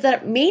audiences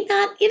that may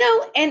not,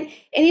 and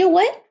you know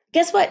what?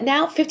 Guess what?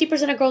 Now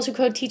 50% of girls who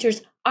code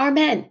teachers are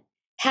men.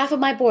 Half of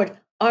my board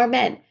are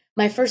men.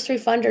 My first 3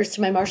 funders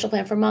to my Marshall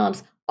Plan for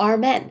Moms are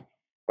men,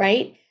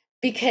 right?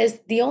 Because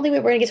the only way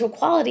we're going to get to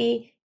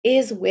equality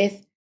is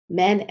with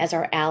men as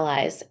our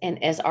allies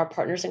and as our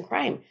partners in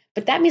crime.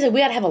 But that means that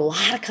we got to have a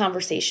lot of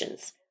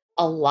conversations,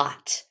 a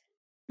lot.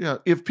 Yeah,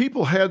 if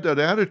people had that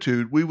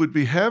attitude, we would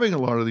be having a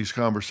lot of these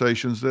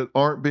conversations that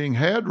aren't being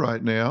had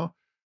right now.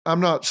 I'm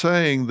not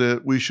saying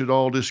that we should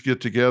all just get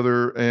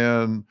together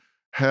and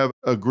have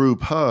a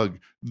group hug.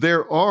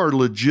 There are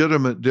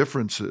legitimate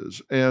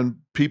differences, and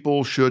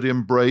people should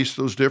embrace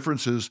those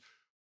differences,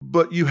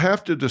 but you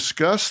have to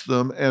discuss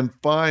them and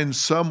find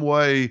some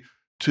way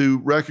to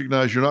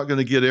recognize you're not going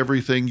to get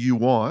everything you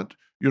want.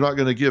 You're not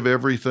going to give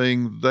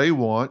everything they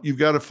want. You've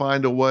got to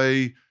find a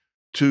way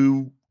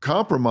to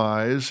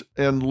compromise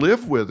and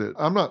live with it.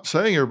 I'm not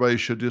saying everybody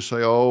should just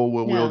say, oh,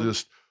 well, we'll No,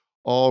 just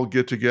all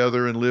get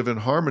together and live in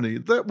harmony.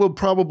 That will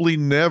probably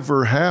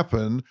never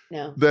happen,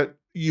 no. that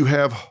you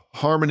have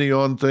harmony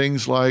on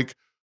things like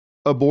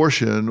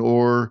abortion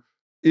or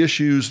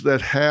issues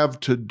that have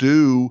to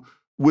do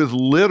with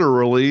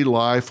literally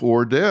life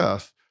or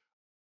death.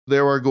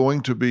 There are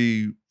going to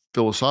be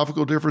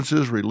philosophical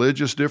differences,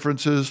 religious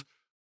differences,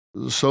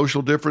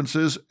 social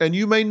differences, and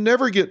you may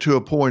never get to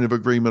a point of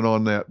agreement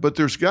on that, but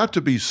there's got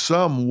to be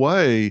some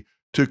way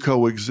to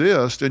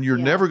coexist, and you're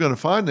Yeah. never going to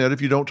find that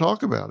if you don't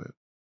talk about it.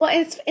 Well,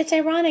 it's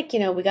ironic,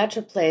 we got to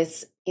a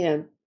place,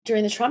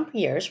 during the Trump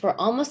years where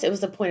almost it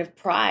was a point of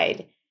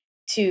pride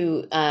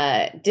to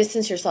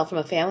distance yourself from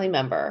a family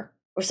member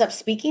or stop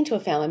speaking to a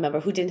family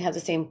member who didn't have the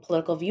same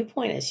political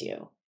viewpoint as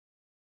you.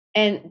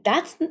 And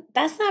that's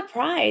not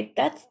pride.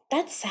 That's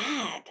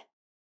sad.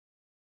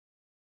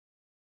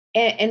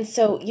 And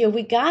so,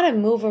 we got to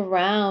move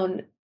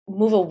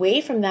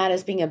away from that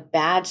as being a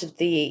badge of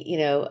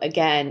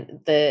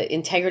again, the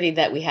integrity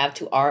that we have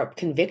to our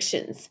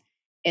convictions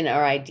and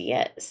our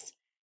ideas.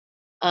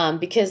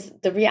 Because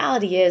the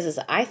reality is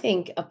I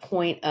think a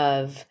point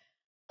of,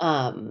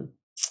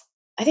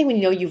 I think when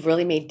you've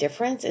really made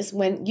difference is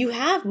when you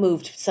have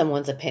moved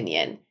someone's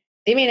opinion.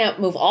 They may not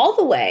move all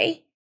the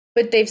way,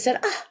 but they've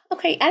said,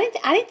 okay, I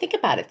didn't think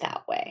about it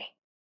that way.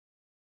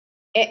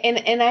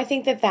 And I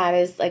think that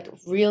is like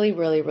really,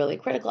 really, really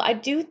critical. I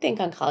do think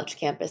on college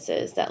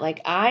campuses that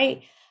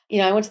I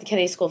went to the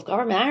Kennedy School of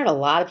Government. I heard a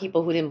lot of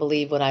people who didn't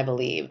believe what I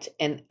believed.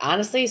 And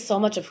honestly, so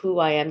much of who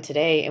I am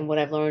today and what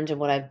I've learned and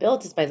what I've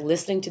built is by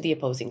listening to the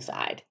opposing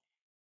side.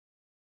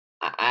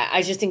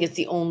 I just think it's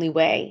the only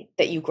way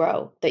that you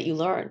grow, that you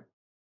learn.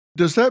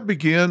 Does that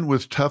begin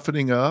with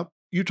toughening up?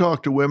 You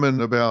talk to women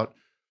about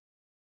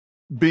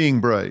being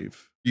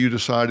brave. You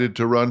decided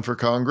to run for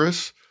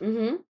Congress.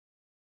 Mm-hmm.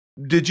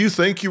 Did you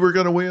think you were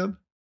going to win?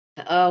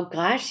 Oh,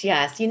 gosh,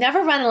 yes. You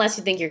never run unless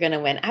you think you're going to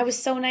win. I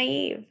was so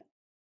naive.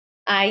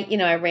 I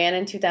ran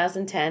in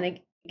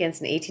 2010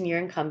 against an 18-year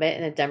incumbent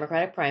in a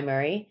Democratic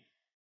primary.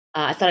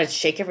 I thought I'd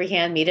shake every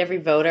hand, meet every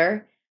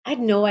voter. I had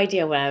no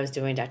idea what I was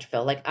doing, Dr.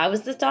 Phil. I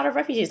was this daughter of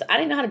refugees. I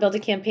didn't know how to build a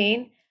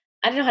campaign.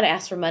 I didn't know how to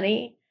ask for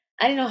money.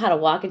 I didn't know how to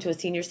walk into a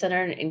senior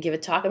center and give a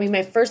talk. I mean,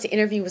 my first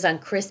interview was on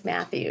Chris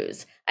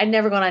Matthews. I'd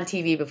never gone on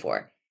TV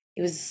before.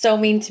 He was so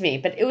mean to me,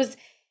 but it was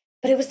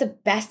the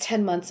best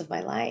 10 months of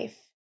my life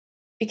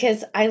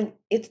because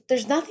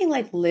there's nothing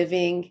like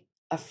living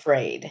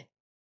afraid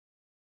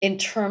in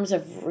terms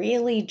of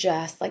really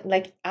just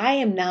like I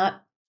am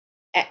not,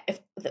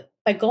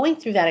 by going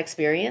through that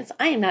experience,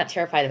 I am not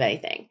terrified of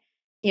anything.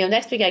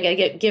 Next week I got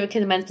to give a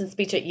commencement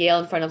speech at Yale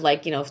in front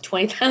of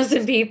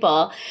 20,000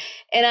 people.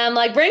 And I'm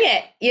like, bring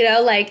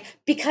it,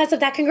 because of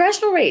that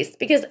congressional race,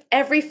 because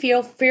every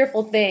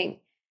fearful thing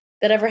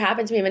that ever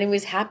happened to me in many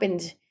ways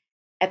happened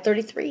at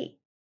 33.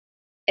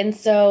 And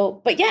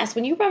so, but yes,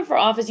 when you run for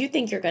office, you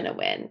think you're going to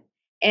win.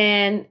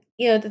 And,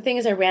 the thing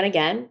is I ran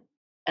again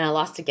and I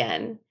lost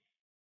again.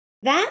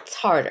 That's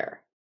harder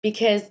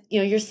because,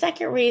 your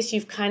second race,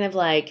 you've kind of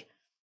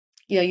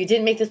you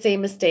didn't make the same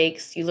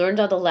mistakes. You learned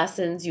all the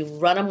lessons. You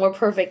run a more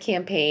perfect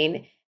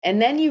campaign.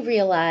 And then you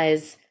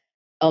realize,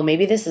 oh,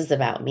 maybe this is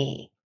about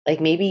me.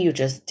 Maybe you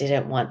just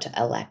didn't want to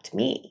elect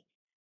me.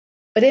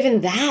 But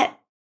even that,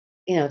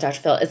 Dr.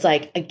 Phil, it's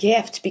like a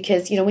gift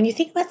because, when you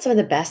think about some of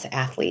the best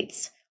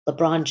athletes,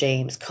 LeBron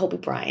James, Kobe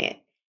Bryant,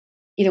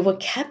 what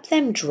kept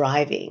them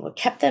driving, what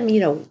kept them,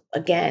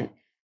 again,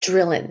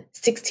 drilling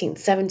 16,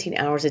 17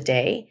 hours a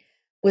day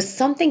was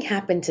something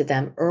happened to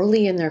them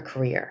early in their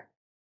career.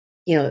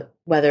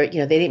 Whether,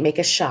 they didn't make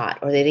a shot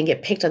or they didn't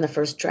get picked on the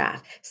first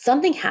draft,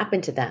 something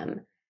happened to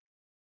them.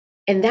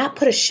 And that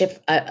put a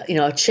chip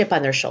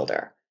on their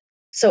shoulder.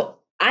 So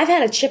I've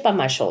had a chip on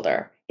my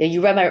shoulder.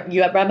 You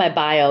read my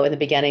bio in the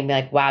beginning, be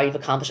like, wow, you've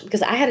accomplished it.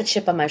 Because I had a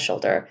chip on my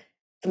shoulder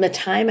from the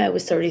time I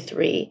was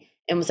 33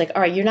 and was like,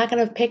 all right, you're not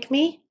going to pick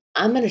me.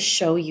 I'm going to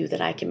show you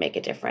that I can make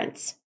a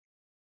difference.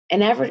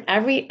 And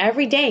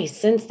every day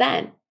since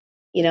then,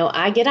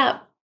 I get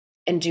up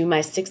and do my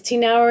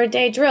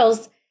 16-hour-a-day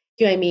drills,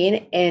 you know what I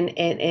mean?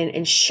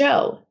 And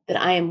show that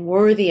I am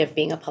worthy of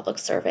being a public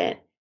servant,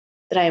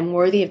 that I am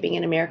worthy of being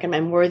an American.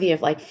 I'm worthy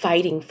of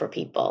fighting for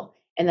people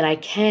and that I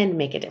can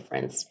make a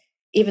difference,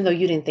 even though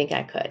you didn't think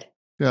I could.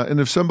 Yeah. And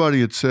if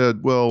somebody had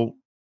said, well,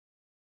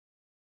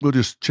 we'll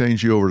just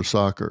change you over to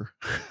soccer,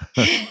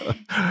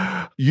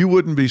 you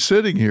wouldn't be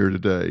sitting here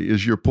today,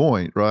 is your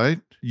point, right?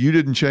 You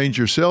didn't change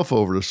yourself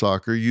over to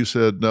soccer. You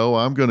said, no,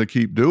 I'm going to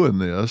keep doing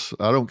this.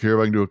 I don't care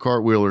if I can do a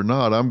cartwheel or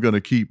not. I'm going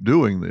to keep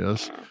doing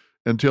this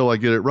until I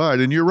get it right.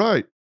 And you're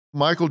right.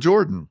 Michael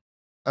Jordan,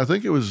 I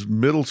think it was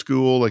middle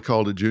school. They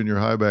called it junior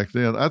high back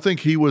then. I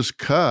think he was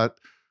cut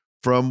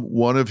from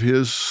one of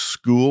his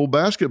school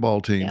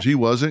basketball teams. Yeah. He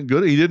wasn't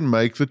good. He didn't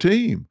make the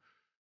team.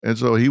 And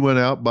so he went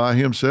out by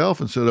himself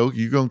and said, oh,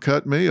 you're going to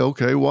cut me?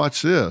 Okay,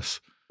 watch this.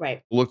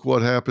 Right. Look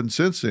what happened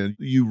since then.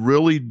 You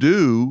really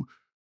do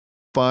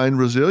find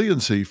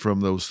resiliency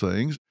from those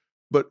things.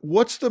 But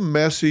what's the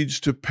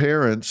message to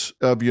parents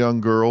of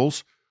young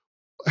girls?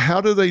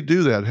 How do they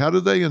do that? How do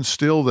they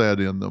instill that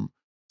in them?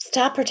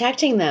 Stop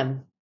protecting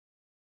them.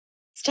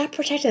 Stop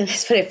protecting them.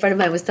 That's what a friend of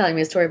mine was telling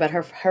me a story about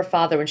her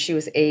father when she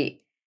was 8. I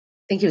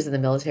think he was in the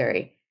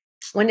military.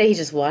 One day he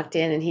just walked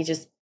in and he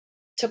just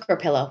took her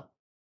pillow.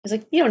 He was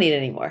like, "You don't need it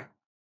anymore."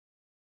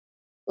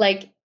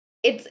 Like,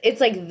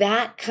 it's like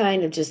that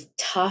kind of just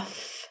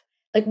tough.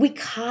 Like, we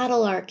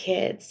coddle our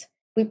kids.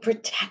 We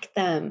protect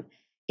them.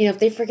 If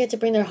they forget to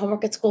bring their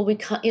homework at school, we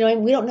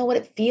don't know what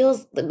it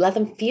let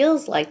them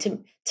feels like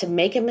to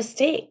make a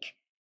mistake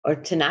or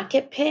to not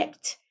get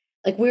picked.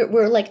 Like,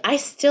 we're like, I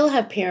still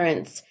have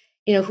parents,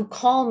 who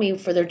call me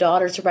for their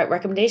daughters to write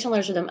recommendation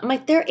letters for them. I'm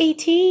like, they're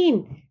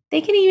 18.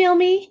 They can email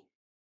me.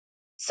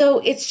 So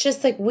it's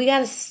just like, we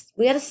gotta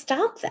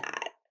stop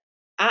that.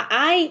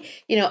 I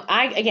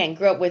again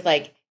grew up with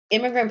like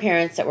immigrant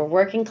parents that were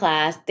working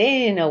class. They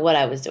didn't know what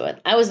I was doing.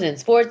 I wasn't in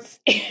sports.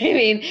 I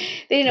mean,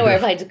 they didn't know where I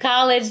applied to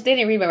college. They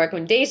didn't read my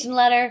recommendation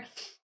letter.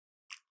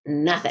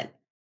 Nothing.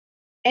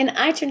 And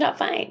I turned out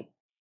fine.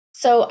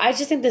 So I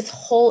just think this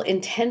whole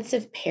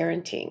intensive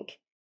parenting,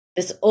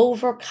 this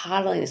over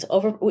coddling,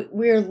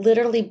 we're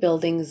literally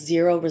building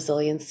zero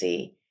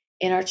resiliency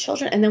in our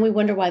children. And then we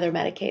wonder why they're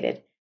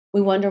medicated.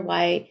 We wonder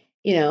why,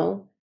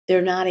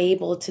 they're not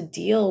able to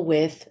deal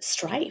with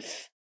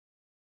strife.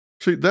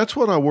 See, that's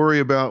what I worry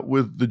about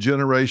with the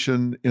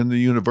generation in the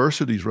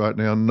universities right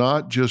now,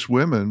 not just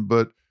women,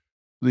 but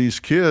these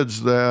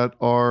kids that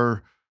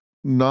are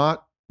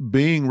not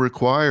being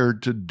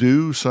required to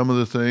do some of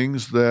the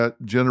things that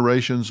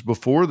generations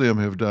before them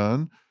have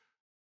done.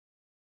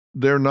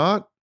 They're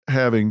not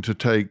having to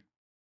take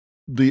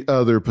the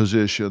other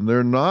position.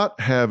 They're not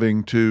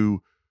having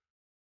to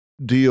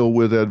deal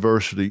with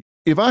adversity.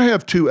 If I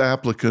have 2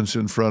 applicants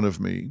in front of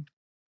me,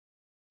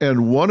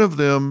 and one of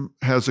them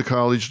has a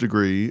college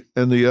degree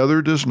and the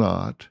other does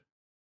not,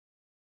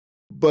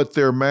 but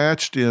they're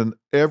matched in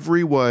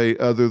every way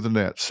other than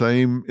that,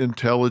 same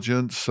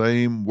intelligence,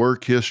 same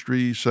work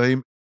history,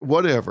 same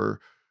whatever,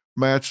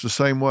 matched the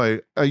same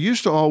way. I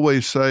used to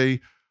always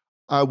say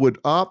I would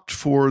opt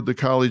for the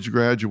college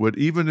graduate,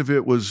 even if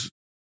it was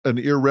an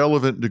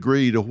irrelevant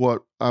degree to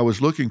what I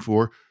was looking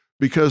for,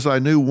 because I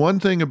knew one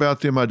thing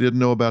about them I didn't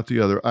know about the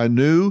other. I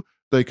knew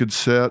they could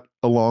set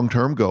a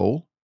long-term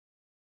goal.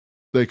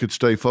 They could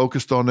stay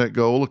focused on that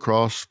goal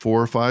across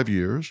 4 or 5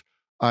 years.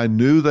 I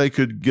knew they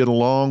could get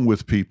along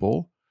with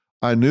people.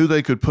 I knew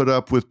they could put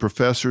up with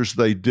professors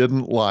they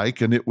didn't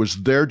like, and it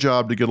was their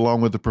job to get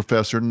along with the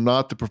professor,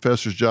 not the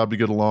professor's job to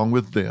get along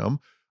with them.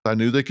 I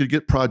knew they could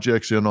get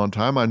projects in on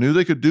time. I knew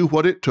they could do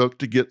what it took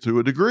to get through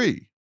a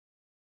degree.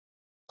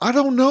 I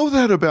don't know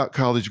that about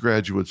college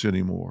graduates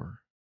anymore.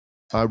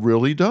 I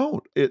really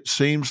don't. It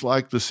seems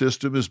like the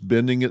system is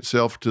bending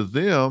itself to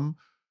them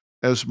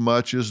as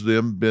much as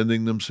them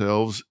bending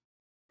themselves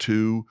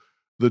to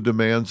the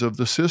demands of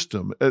the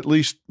system, at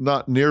least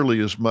not nearly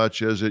as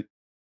much as it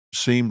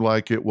seemed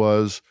like it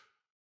was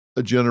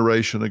a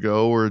generation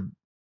ago or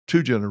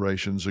 2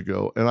 generations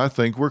ago. And I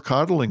think we're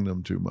coddling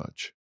them too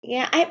much.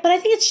 Yeah, but I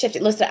think it's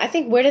shifted. Listen, I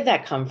think, where did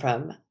that come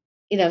from?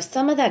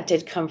 Some of that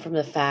did come from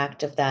the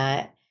fact of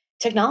that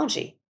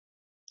technology.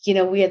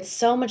 We had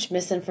so much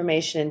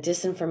misinformation and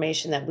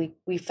disinformation that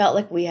we felt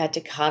like we had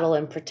to coddle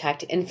and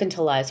protect,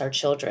 infantilize our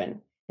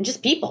children and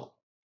just people,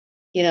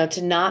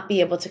 to not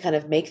be able to kind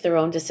of make their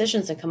own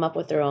decisions and come up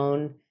with their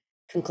own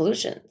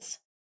conclusions.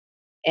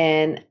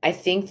 And I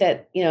think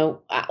that,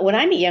 when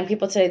I meet young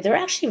people today, they're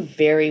actually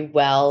very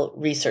well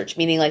researched,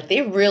 meaning like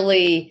they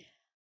really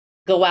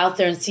go out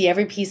there and see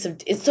every piece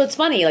of it. So it's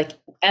funny, like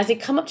as they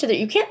come up to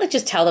you can't like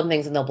just tell them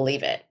things and they'll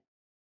believe it.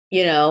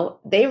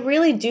 They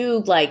really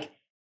do like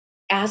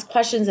ask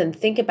questions and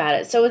think about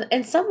it. So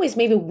in some ways,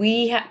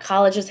 maybe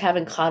colleges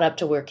haven't caught up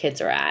to where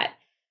kids are at.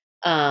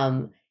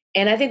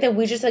 And I think that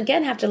we just,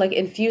 again, have to like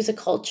infuse a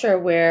culture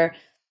where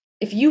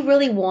if you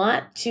really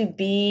want to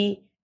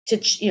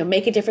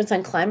make a difference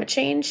on climate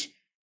change,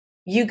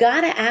 you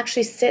got to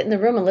actually sit in the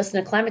room and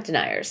listen to climate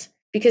deniers.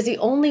 Because the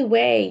only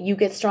way you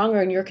get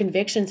stronger in your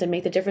convictions and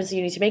make the difference that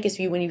you need to make is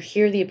when you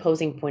hear the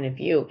opposing point of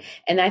view.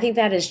 And I think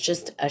that is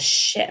just a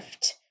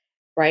shift,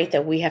 right,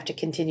 that we have to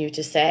continue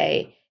to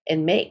say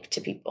and make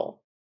to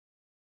people.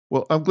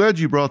 Well, I'm glad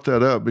you brought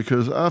that up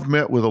because I've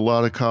met with a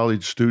lot of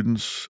college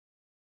students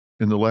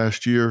in the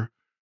last year,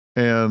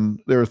 and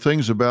there are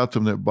things about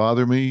them that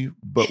bother me.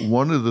 But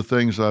one of the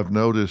things I've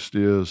noticed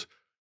is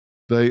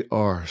they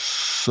are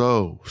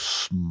so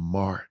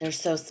smart. They're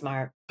so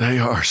smart. They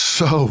are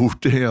so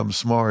damn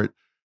smart.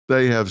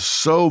 They have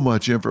so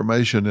much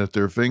information at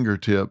their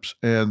fingertips,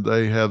 and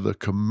they have the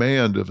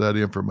command of that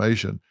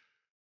information.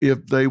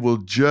 If they will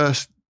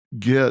just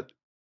get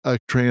a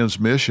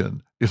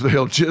transmission, if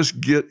they'll just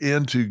get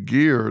into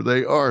gear,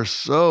 they are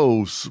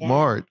so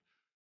smart. Yeah.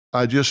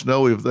 I just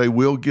know if they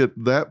will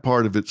get that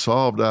part of it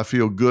solved, I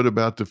feel good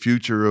about the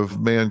future of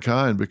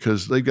mankind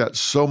because they've got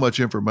so much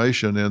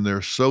information and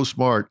they're so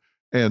smart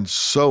and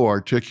so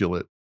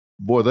articulate.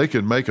 Boy, they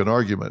can make an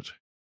argument.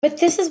 But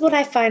this is what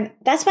I find.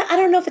 That's why I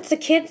don't know if it's the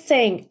kids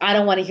saying, I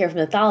don't want to hear from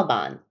the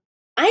Taliban.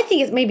 I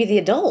think it's maybe the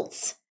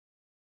adults.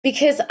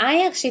 Because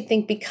I actually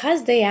think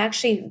because they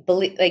actually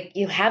believe, like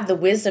you have the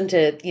wisdom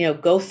to,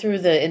 go through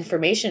the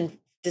information,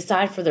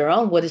 decide for their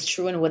own what is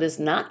true and what is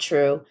not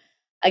true.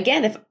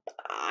 Again, if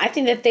I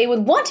think that they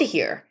would want to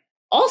hear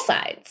all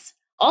sides,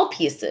 all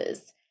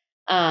pieces.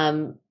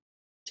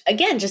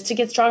 Again, just to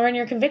get stronger in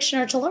your conviction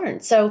or to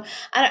learn. So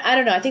I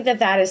don't know. I think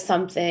that is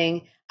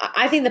something.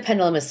 I think the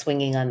pendulum is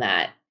swinging on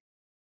that.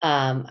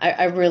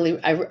 I really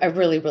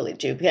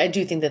do. I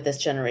do think that this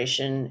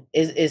generation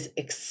is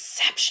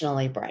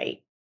exceptionally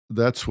bright.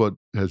 That's what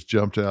has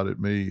jumped out at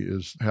me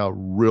is how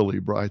really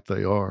bright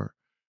they are.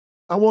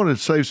 I wanted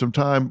to save some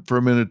time for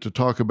a minute to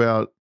talk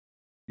about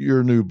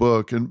your new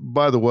book. And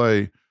by the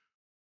way,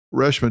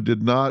 Reshma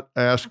did not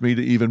ask me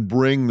to even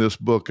bring this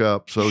book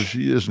up, so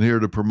she isn't here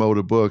to promote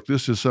a book.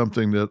 This is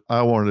something that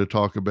I wanted to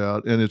talk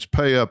about, and it's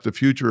Pay Up, the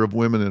Future of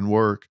Women in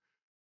Work.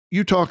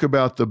 You talk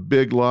about the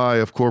big lie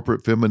of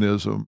corporate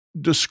feminism.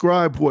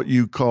 Describe what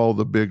you call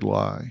the big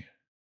lie.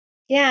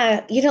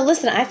 Yeah.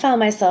 Listen, I found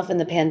myself in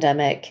the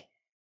pandemic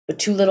with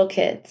two little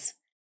kids,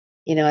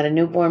 had a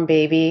newborn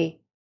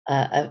baby,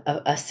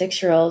 a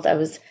 6-year-old. I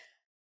was,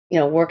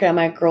 working on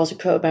my Girls Who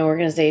Code, my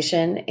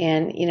organization.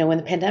 And, when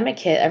the pandemic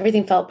hit,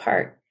 everything fell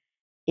apart.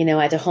 I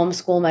had to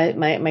homeschool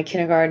my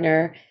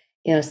kindergartner,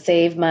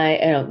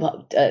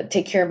 save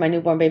take care of my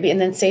newborn baby,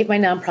 and then save my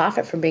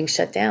nonprofit from being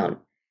shut down.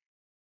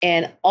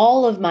 And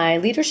all of my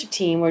leadership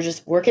team were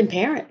just working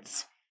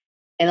parents.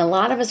 And a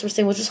lot of us were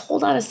saying, well, just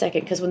hold on a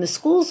second, because when the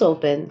schools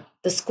open,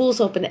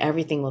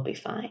 everything will be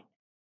fine.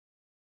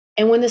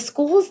 And when the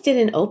schools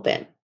didn't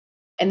open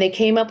and they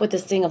came up with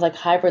this thing of like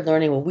hybrid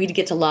learning, where we'd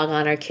get to log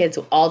on our kids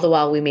all the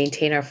while we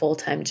maintain our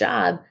full-time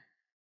job,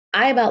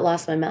 I about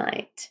lost my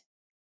mind.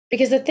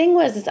 Because the thing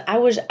was,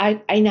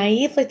 I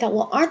naively thought,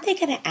 well, aren't they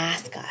going to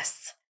ask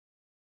us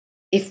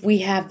if we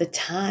have the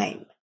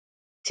time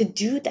to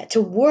do that,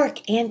 to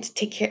work and to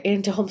take care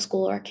and to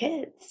homeschool our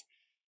kids?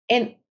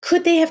 And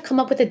could they have come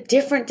up with a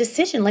different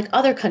decision like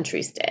other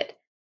countries did,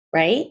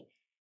 right?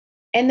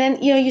 And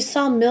then, you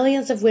saw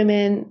millions of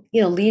women,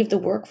 leave the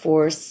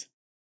workforce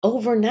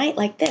overnight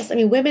like this. I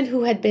mean, women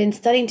who had been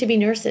studying to be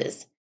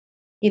nurses,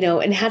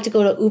 and had to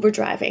go to Uber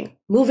driving,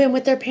 move in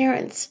with their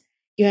parents,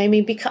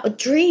 become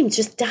dreams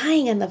just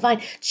dying on the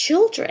vine.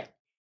 Children,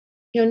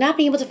 not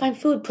being able to find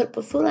food, put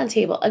food on the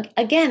table.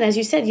 Again, as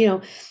you said,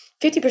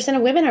 50%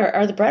 of women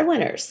are the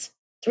breadwinners.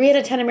 3 out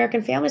of 10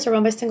 American families are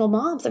run by single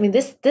moms. I mean,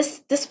 this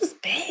was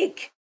big.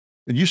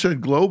 And you said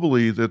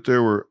globally that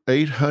there were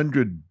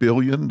 $800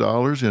 billion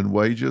in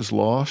wages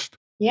lost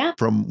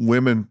from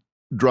women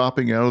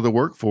dropping out of the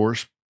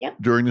workforce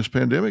during this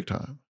pandemic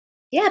time.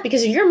 Yeah,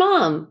 because if you're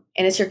mom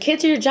and it's your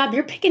kids or your job,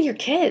 you're picking your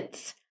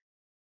kids.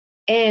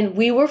 And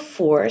we were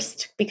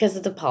forced, because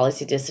of the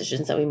policy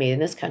decisions that we made in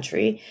this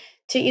country,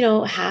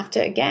 to, have to,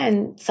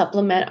 again,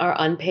 supplement our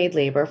unpaid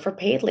labor for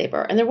paid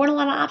labor. And there weren't a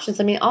lot of options.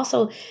 I mean,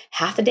 also,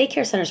 half the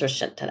daycare centers were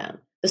shut down.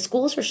 The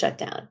schools were shut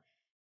down.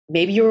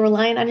 Maybe you were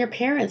relying on your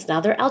parents. Now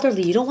they're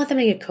elderly. You don't want them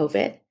to get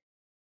COVID.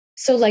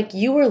 So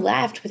you were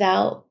left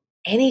without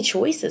any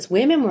choices.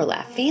 Women were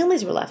left.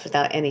 Families were left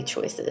without any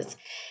choices.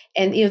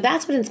 And,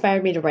 that's what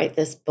inspired me to write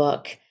this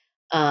book,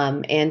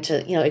 and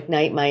to,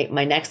 ignite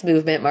my next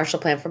movement, Marshall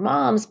Plan for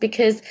Moms.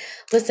 Because,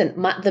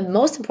 listen, the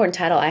most important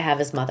title I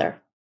have is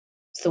mother.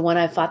 It's the one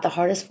I fought the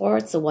hardest for.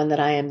 It's the one that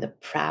I am the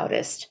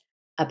proudest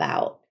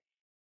about.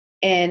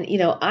 And,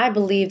 I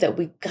believe that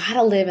we got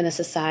to live in a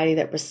society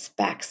that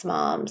respects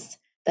moms,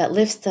 that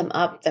lifts them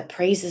up, that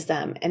praises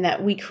them, and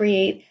that we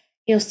create,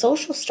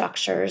 social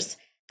structures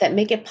that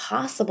make it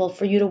possible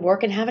for you to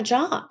work and have a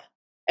job.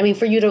 I mean,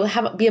 for you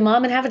to be a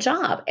mom and have a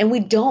job. And we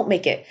don't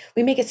make it.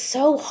 We make it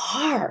so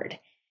hard.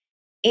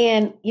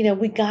 And,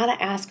 we got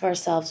to ask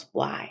ourselves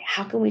why.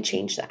 How can we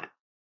change that?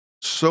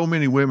 So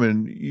many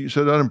women, you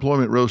said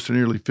unemployment rose to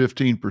nearly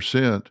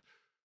 15%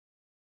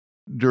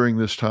 during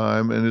this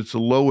time, and it's the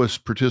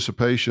lowest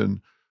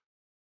participation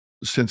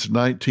since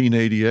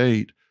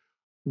 1988.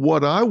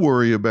 What I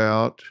worry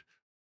about,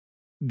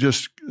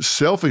 just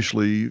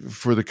selfishly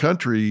for the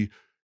country,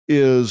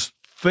 is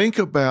think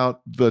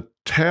about the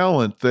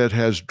talent that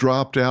has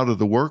dropped out of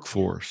the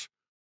workforce.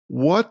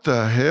 What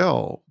the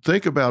hell?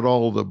 Think about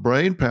all the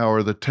brain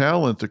power, the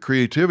talent, the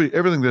creativity,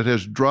 everything that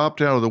has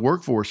dropped out of the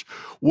workforce.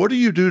 What do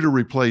you do to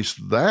replace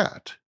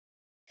that?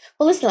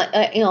 Well, listen,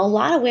 a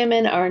lot of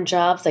women are in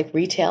jobs like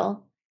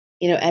retail,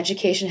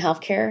 education,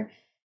 healthcare.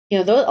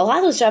 A lot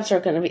of those jobs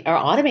are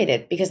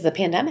automated because of the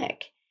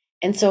pandemic.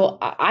 And so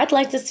I'd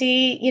like to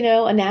see,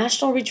 a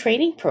national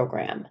retraining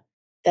program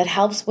that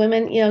helps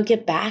women,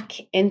 get back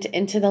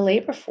into the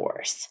labor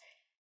force.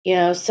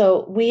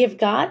 So we have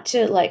got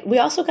to we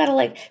also got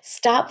to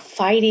stop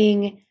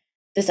fighting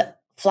this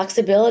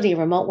flexibility,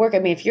 remote work. I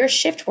mean, if you're a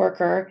shift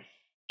worker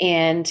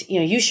and,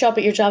 you show up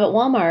at your job at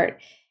Walmart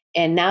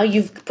and now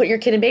you've put your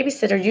kid in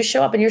babysitter, you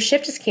show up and your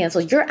shift is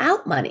canceled, you're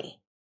out money.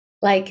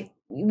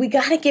 We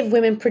got to give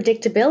women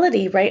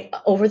predictability, right?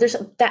 Over this,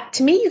 that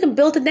to me, you can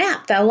build an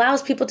app that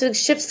allows people to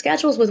shift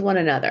schedules with one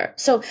another.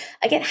 So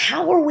again,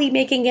 how are we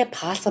making it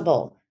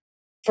possible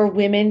for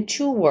women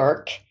to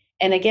work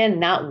And again,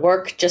 not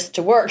work just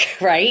to work,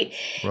 right?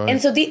 And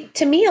Right. so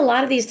to me, a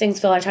lot of these things,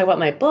 Phil, I talk about in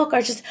my book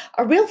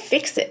are real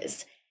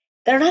fixes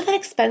that are not that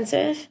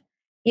expensive,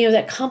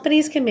 that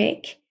companies can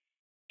make.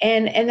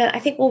 And that I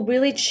think will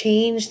really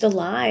change the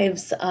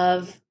lives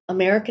of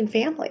American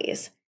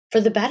families for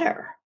the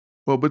better.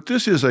 Well, but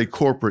this is a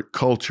corporate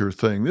culture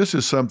thing. This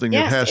is something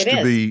that Yes, has it to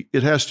is. be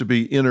it has to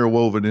be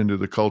interwoven into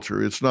the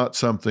culture. It's not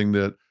something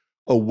that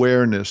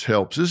awareness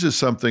helps. This is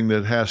something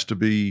that has to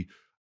be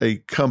a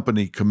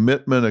company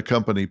commitment, a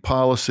company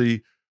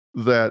policy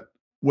that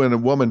when a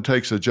woman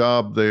takes a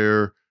job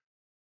there,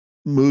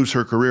 moves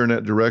her career in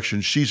that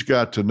direction, she's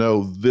got to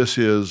know this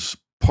is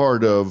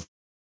part of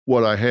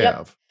what I Yep.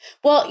 have.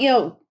 Well,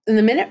 in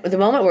the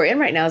moment we're in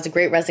right now is a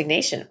great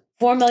resignation.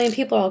 4 million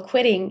people are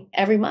quitting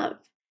every month.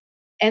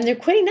 And they're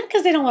quitting not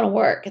because they don't want to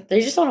work. They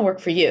just want to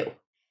work for you.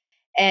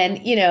 And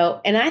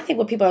I think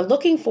what people are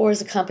looking for is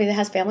a company that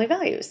has family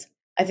values.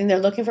 I think they're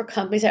looking for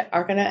companies that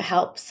are going to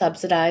help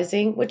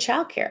subsidizing with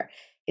childcare.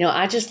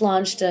 I just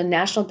launched a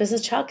National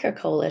Business Childcare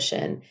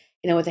Coalition,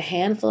 with a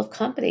handful of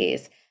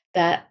companies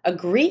that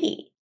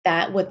agree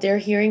that what they're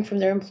hearing from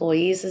their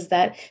employees is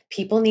that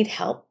people need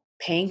help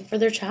paying for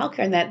their childcare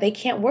and that they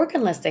can't work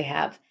unless they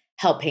have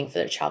help paying for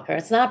their childcare.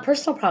 It's not a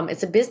personal problem,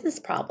 it's a business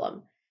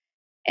problem.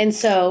 And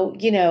so,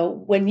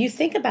 when you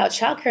think about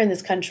childcare in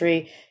this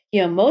country,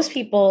 most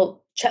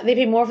people, they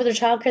pay more for their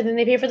childcare than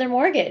they pay for their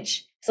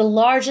mortgage. It's the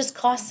largest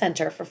cost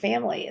center for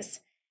families.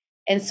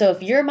 And so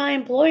if you're my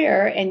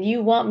employer and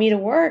you want me to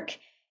work,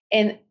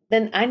 and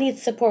then I need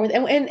support with,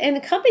 and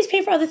the companies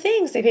pay for other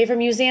things. They pay for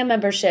museum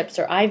memberships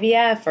or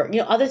IVF or,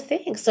 other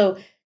things. So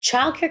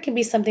childcare can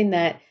be something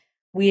that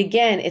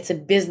it's a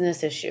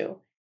business issue.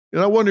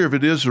 And I wonder if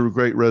it is a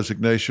great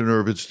resignation or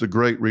if it's the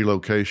great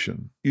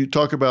relocation. You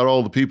talk about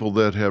all the people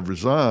that have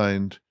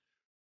resigned,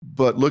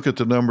 but look at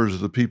the numbers of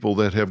the people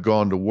that have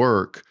gone to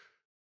work.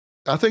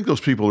 I think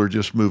those people are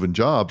just moving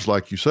jobs,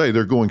 like you say.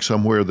 They're going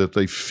somewhere that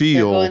they They're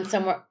feel going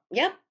somewhere.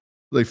 Yep.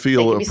 they They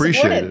feel can be supported.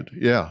 appreciated.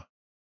 Yeah.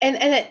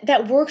 And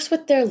that works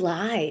with their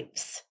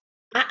lives.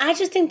 I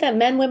just think that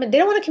men, women, they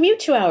don't want to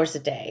commute 2 hours a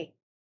day.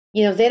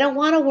 They don't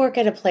want to work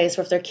at a place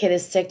where if their kid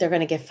is sick, they're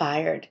going to get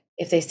fired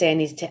if they say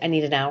I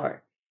need an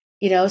hour.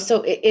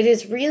 So it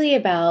is really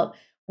about,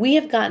 we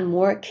have gotten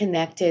more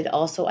connected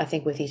also, I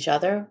think, with each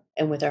other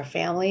and with our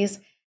families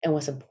and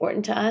what's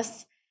important to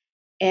us.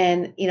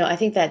 And, I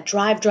think that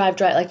drive,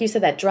 like you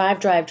said, that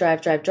drive,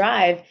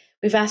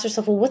 we've asked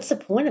ourselves, well, what's the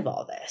point of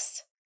all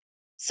this?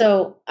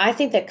 So I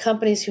think that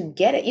companies who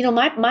get it,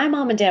 my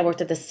mom and dad worked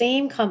at the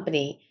same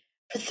company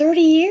for 30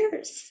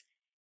 years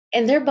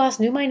and their boss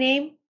knew my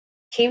name,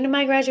 came to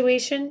my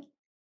graduation.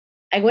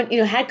 I went,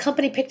 had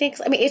company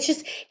picnics. I mean,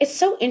 it's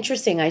so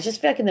interesting. I just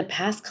feel like in the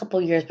past couple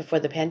of years before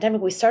the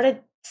pandemic, we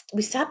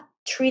stopped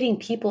treating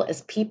people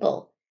as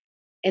people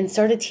and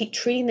started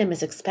treating them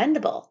as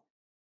expendable.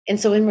 And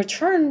so in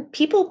return,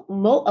 a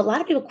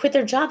lot of people quit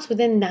their jobs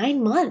within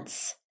 9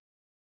 months.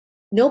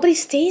 Nobody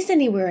stays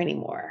anywhere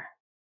anymore.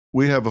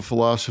 We have a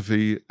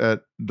philosophy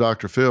at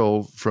Dr.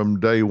 Phil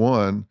from day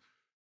one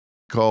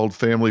called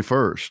family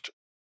first.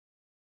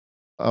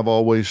 I've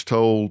always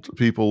told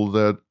people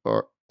that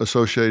are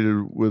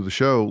associated with the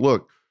show,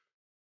 look,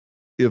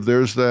 if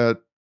there's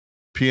that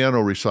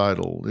piano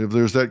recital, if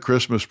there's that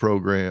Christmas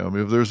program,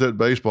 if there's that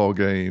baseball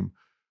game,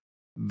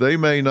 they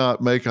may not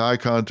make eye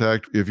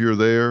contact if you're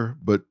there,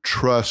 but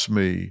trust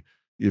me,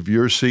 if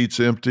your seat's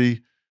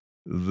empty,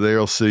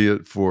 they'll see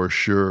it for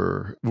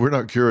sure. We're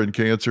not curing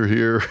cancer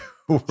here.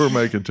 We're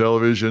making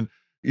television.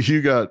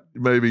 You got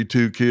maybe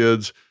 2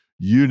 kids.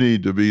 You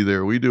need to be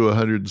there. We do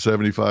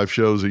 175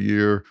 shows a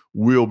year.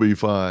 We'll be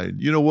fine.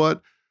 You know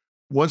what?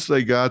 Once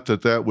they got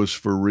that was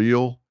for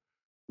real,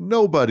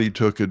 nobody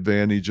took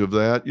advantage of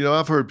that.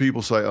 I've heard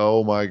people say,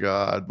 oh my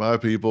God, my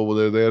people,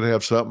 they'd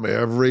have something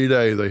every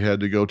day they had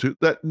to go to.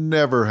 That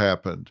never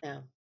happened.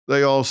 Yeah.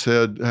 They all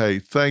said, hey,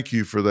 thank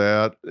you for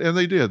that. And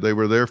they did. They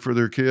were there for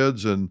their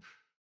kids. And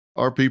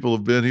our people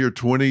have been here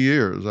 20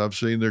 years. I've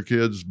seen their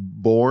kids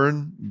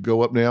born,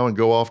 go up now and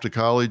go off to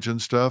college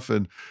and stuff.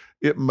 And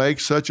it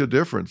makes such a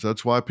difference.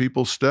 That's why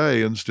people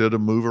stay instead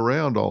of move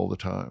around all the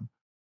time.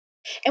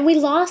 And we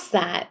lost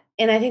that.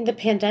 And I think the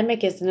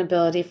pandemic is an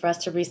ability for us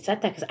to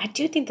reset that because I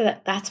do think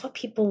that that's what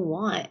people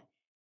want.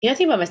 I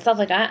think about myself,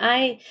 like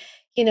I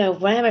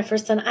when I had my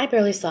first son, I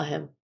barely saw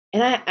him.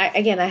 And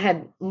I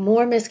had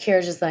more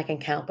miscarriages than I can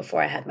count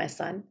before I had my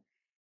son.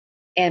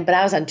 But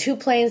I was on 2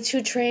 planes,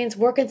 2 trains,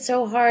 working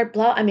so hard,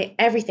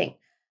 everything.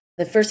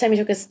 The first time he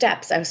took his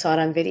steps, I saw it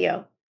on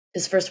video.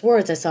 His first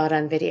words, I saw it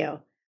on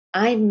video.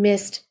 I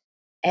missed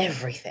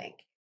everything.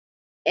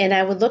 And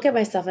I would look at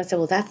myself and I said,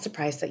 well, that's the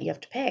price that you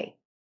have to pay.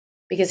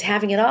 Because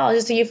having it all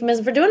is just a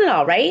euphemism for doing it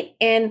all, right?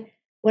 And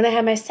when I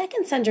had my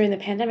second son during the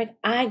pandemic,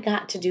 I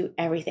got to do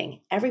everything.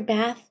 Every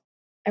bath,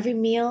 every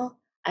meal.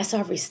 I saw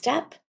every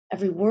step,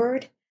 every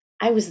word.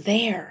 I was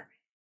there.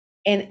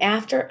 And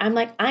after, I'm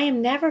like, I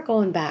am never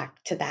going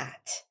back to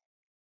that.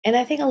 And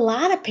I think a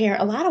lot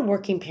of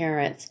working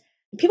parents,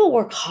 people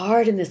work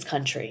hard in this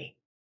country.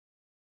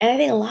 And I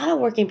think a lot of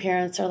working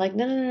parents are like,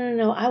 no, no, no, no,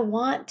 no. I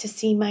want to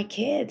see my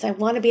kids. I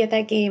want to be at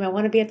that game. I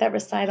want to be at that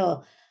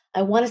recital.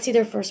 I want to see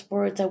their first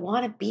words. I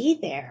want to be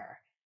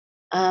there.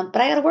 But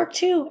I got to work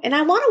too. And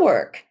I want to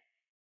work.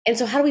 And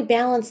so how do we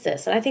balance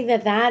this? And I think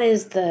that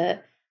is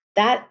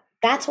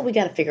that's what we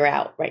got to figure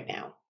out right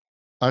now.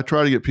 I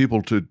try to get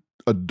people to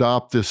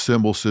adopt this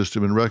symbol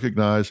system and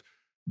recognize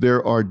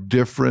there are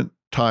different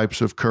types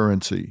of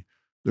currency.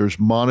 There's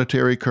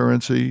monetary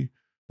currency,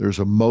 there's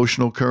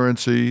emotional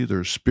currency,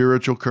 there's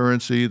spiritual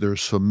currency,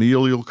 there's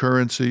familial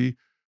currency.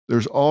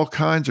 There's all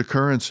kinds of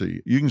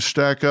currency. You can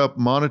stack up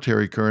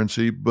monetary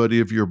currency, but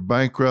if you're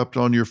bankrupt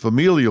on your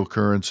familial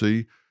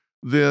currency,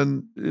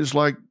 then it's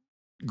like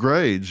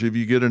grades. If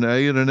you get an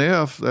A and an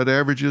F, that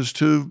averages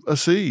to a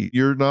C.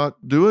 You're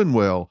not doing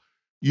well.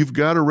 You've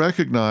got to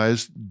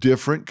recognize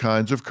different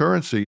kinds of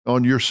currency.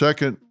 On your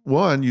second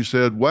one, you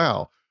said,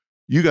 wow,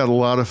 you got a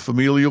lot of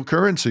familial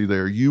currency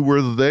there. You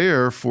were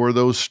there for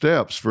those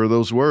steps, for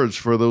those words,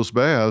 for those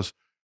baths,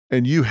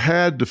 and you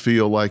had to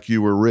feel like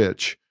you were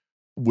rich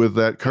with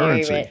that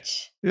currency. Very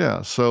rich.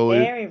 Yeah. So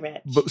very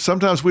rich. But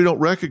sometimes we don't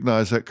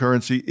recognize that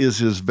currency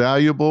is as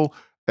valuable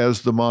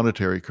as the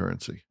monetary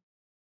currency.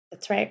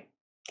 That's right.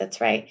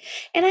 That's right.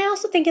 And I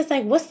also think it's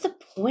like, what's the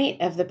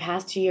point of the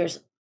past 2 years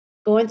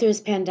going through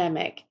this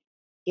pandemic,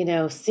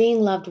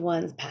 seeing loved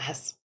ones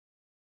pass?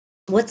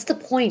 What's the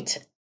point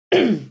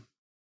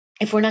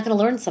if we're not going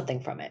to learn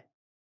something from it?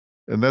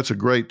 And that's a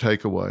great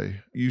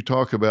takeaway. You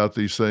talk about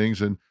these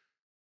things and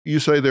you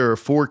say there are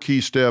 4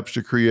 key steps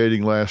to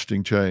creating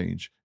lasting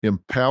change.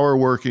 Empower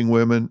working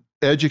women,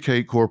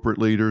 educate corporate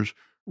leaders,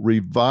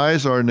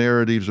 revise our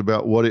narratives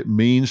about what it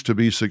means to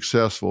be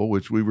successful,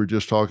 which we were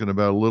just talking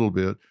about a little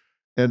bit,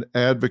 and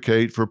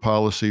advocate for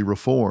policy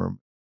reform.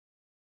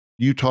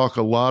 You talk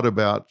a lot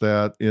about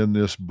that in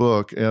this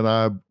book, and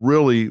I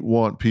really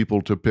want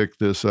people to pick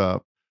this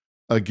up.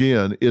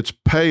 Again, it's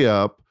Pay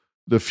Up,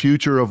 the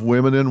Future of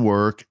Women in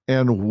Work,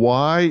 and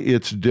Why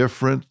It's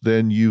Different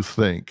Than You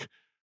Think.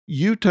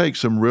 You take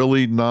some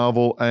really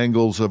novel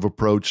angles of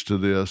approach to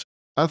this.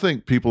 I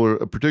think people are,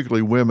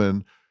 particularly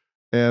women,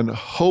 and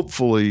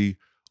hopefully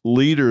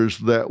leaders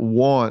that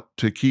want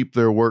to keep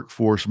their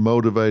workforce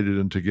motivated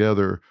and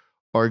together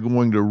are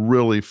going to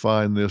really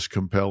find this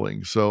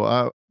compelling. So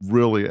I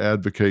really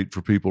advocate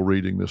for people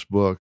reading this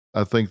book.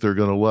 I think they're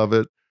going to love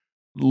it.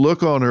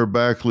 Look on her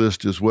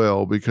backlist as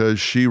well, because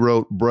she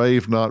wrote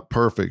Brave, Not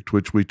Perfect,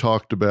 which we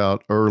talked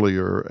about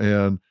earlier.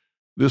 And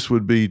this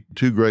would be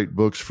 2 great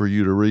books for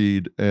you to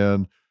read.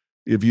 And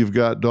if you've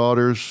got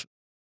daughters,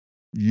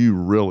 you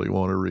really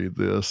want to read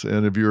this.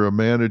 And if you're a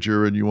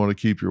manager and you want to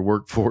keep your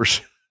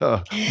workforce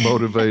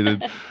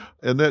motivated,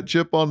 and that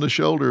chip on the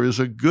shoulder is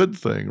a good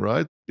thing,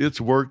 right? It's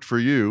worked for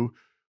you.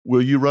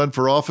 Will you run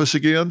for office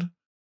again?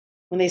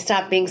 When they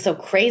stop being so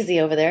crazy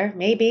over there,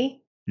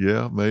 maybe.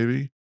 Yeah,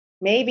 maybe.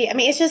 Maybe. I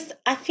mean, it's just,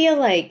 I feel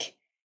like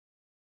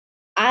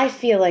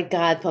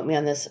God put me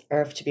on this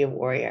earth to be a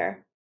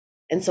warrior.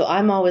 And so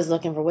I'm always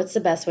looking for what's the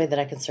best way that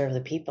I can serve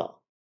the people.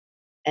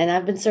 And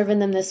I've been serving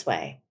them this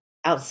way,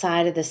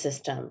 outside of the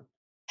system,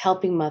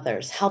 helping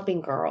mothers,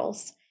 helping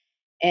girls.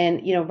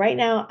 And, right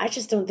now, I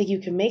just don't think you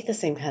can make the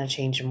same kind of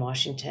change in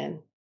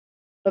Washington.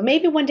 But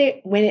maybe one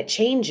day when it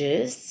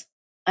changes,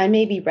 I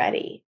may be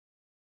ready.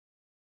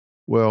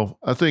 Well,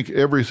 I think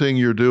everything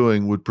you're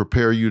doing would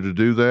prepare you to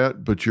do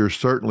that, but you're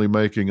certainly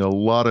making a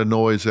lot of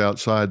noise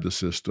outside the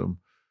system.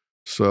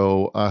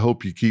 So I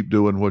hope you keep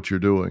doing what you're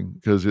doing,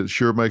 because it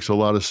sure makes a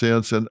lot of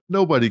sense. And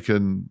nobody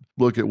can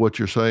look at what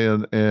you're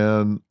saying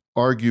and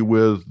argue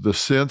with the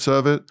sense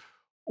of it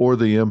or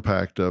the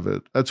impact of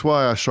it. That's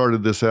why I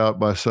started this out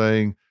by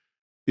saying,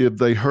 if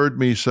they heard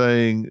me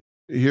saying,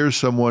 here's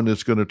someone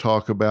that's going to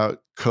talk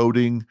about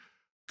coding,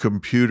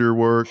 computer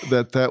work,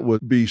 that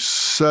would be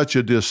such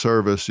a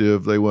disservice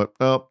if they went,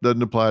 oh,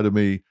 doesn't apply to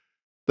me.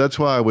 That's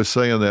why I was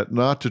saying that,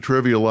 not to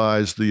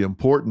trivialize the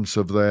importance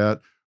of that,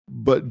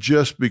 but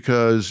just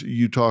because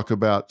you talk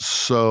about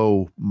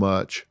so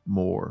much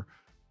more.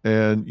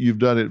 And you've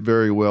done it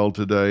very well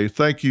today.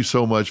 Thank you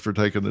so much for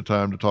taking the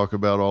time to talk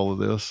about all of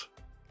this.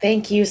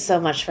 Thank you so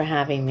much for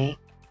having me.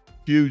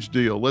 Huge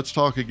deal. Let's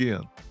talk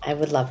again. I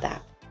would love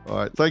that. All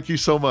right. Thank you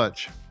so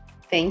much.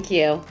 Thank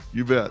you.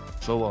 You bet.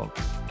 So long.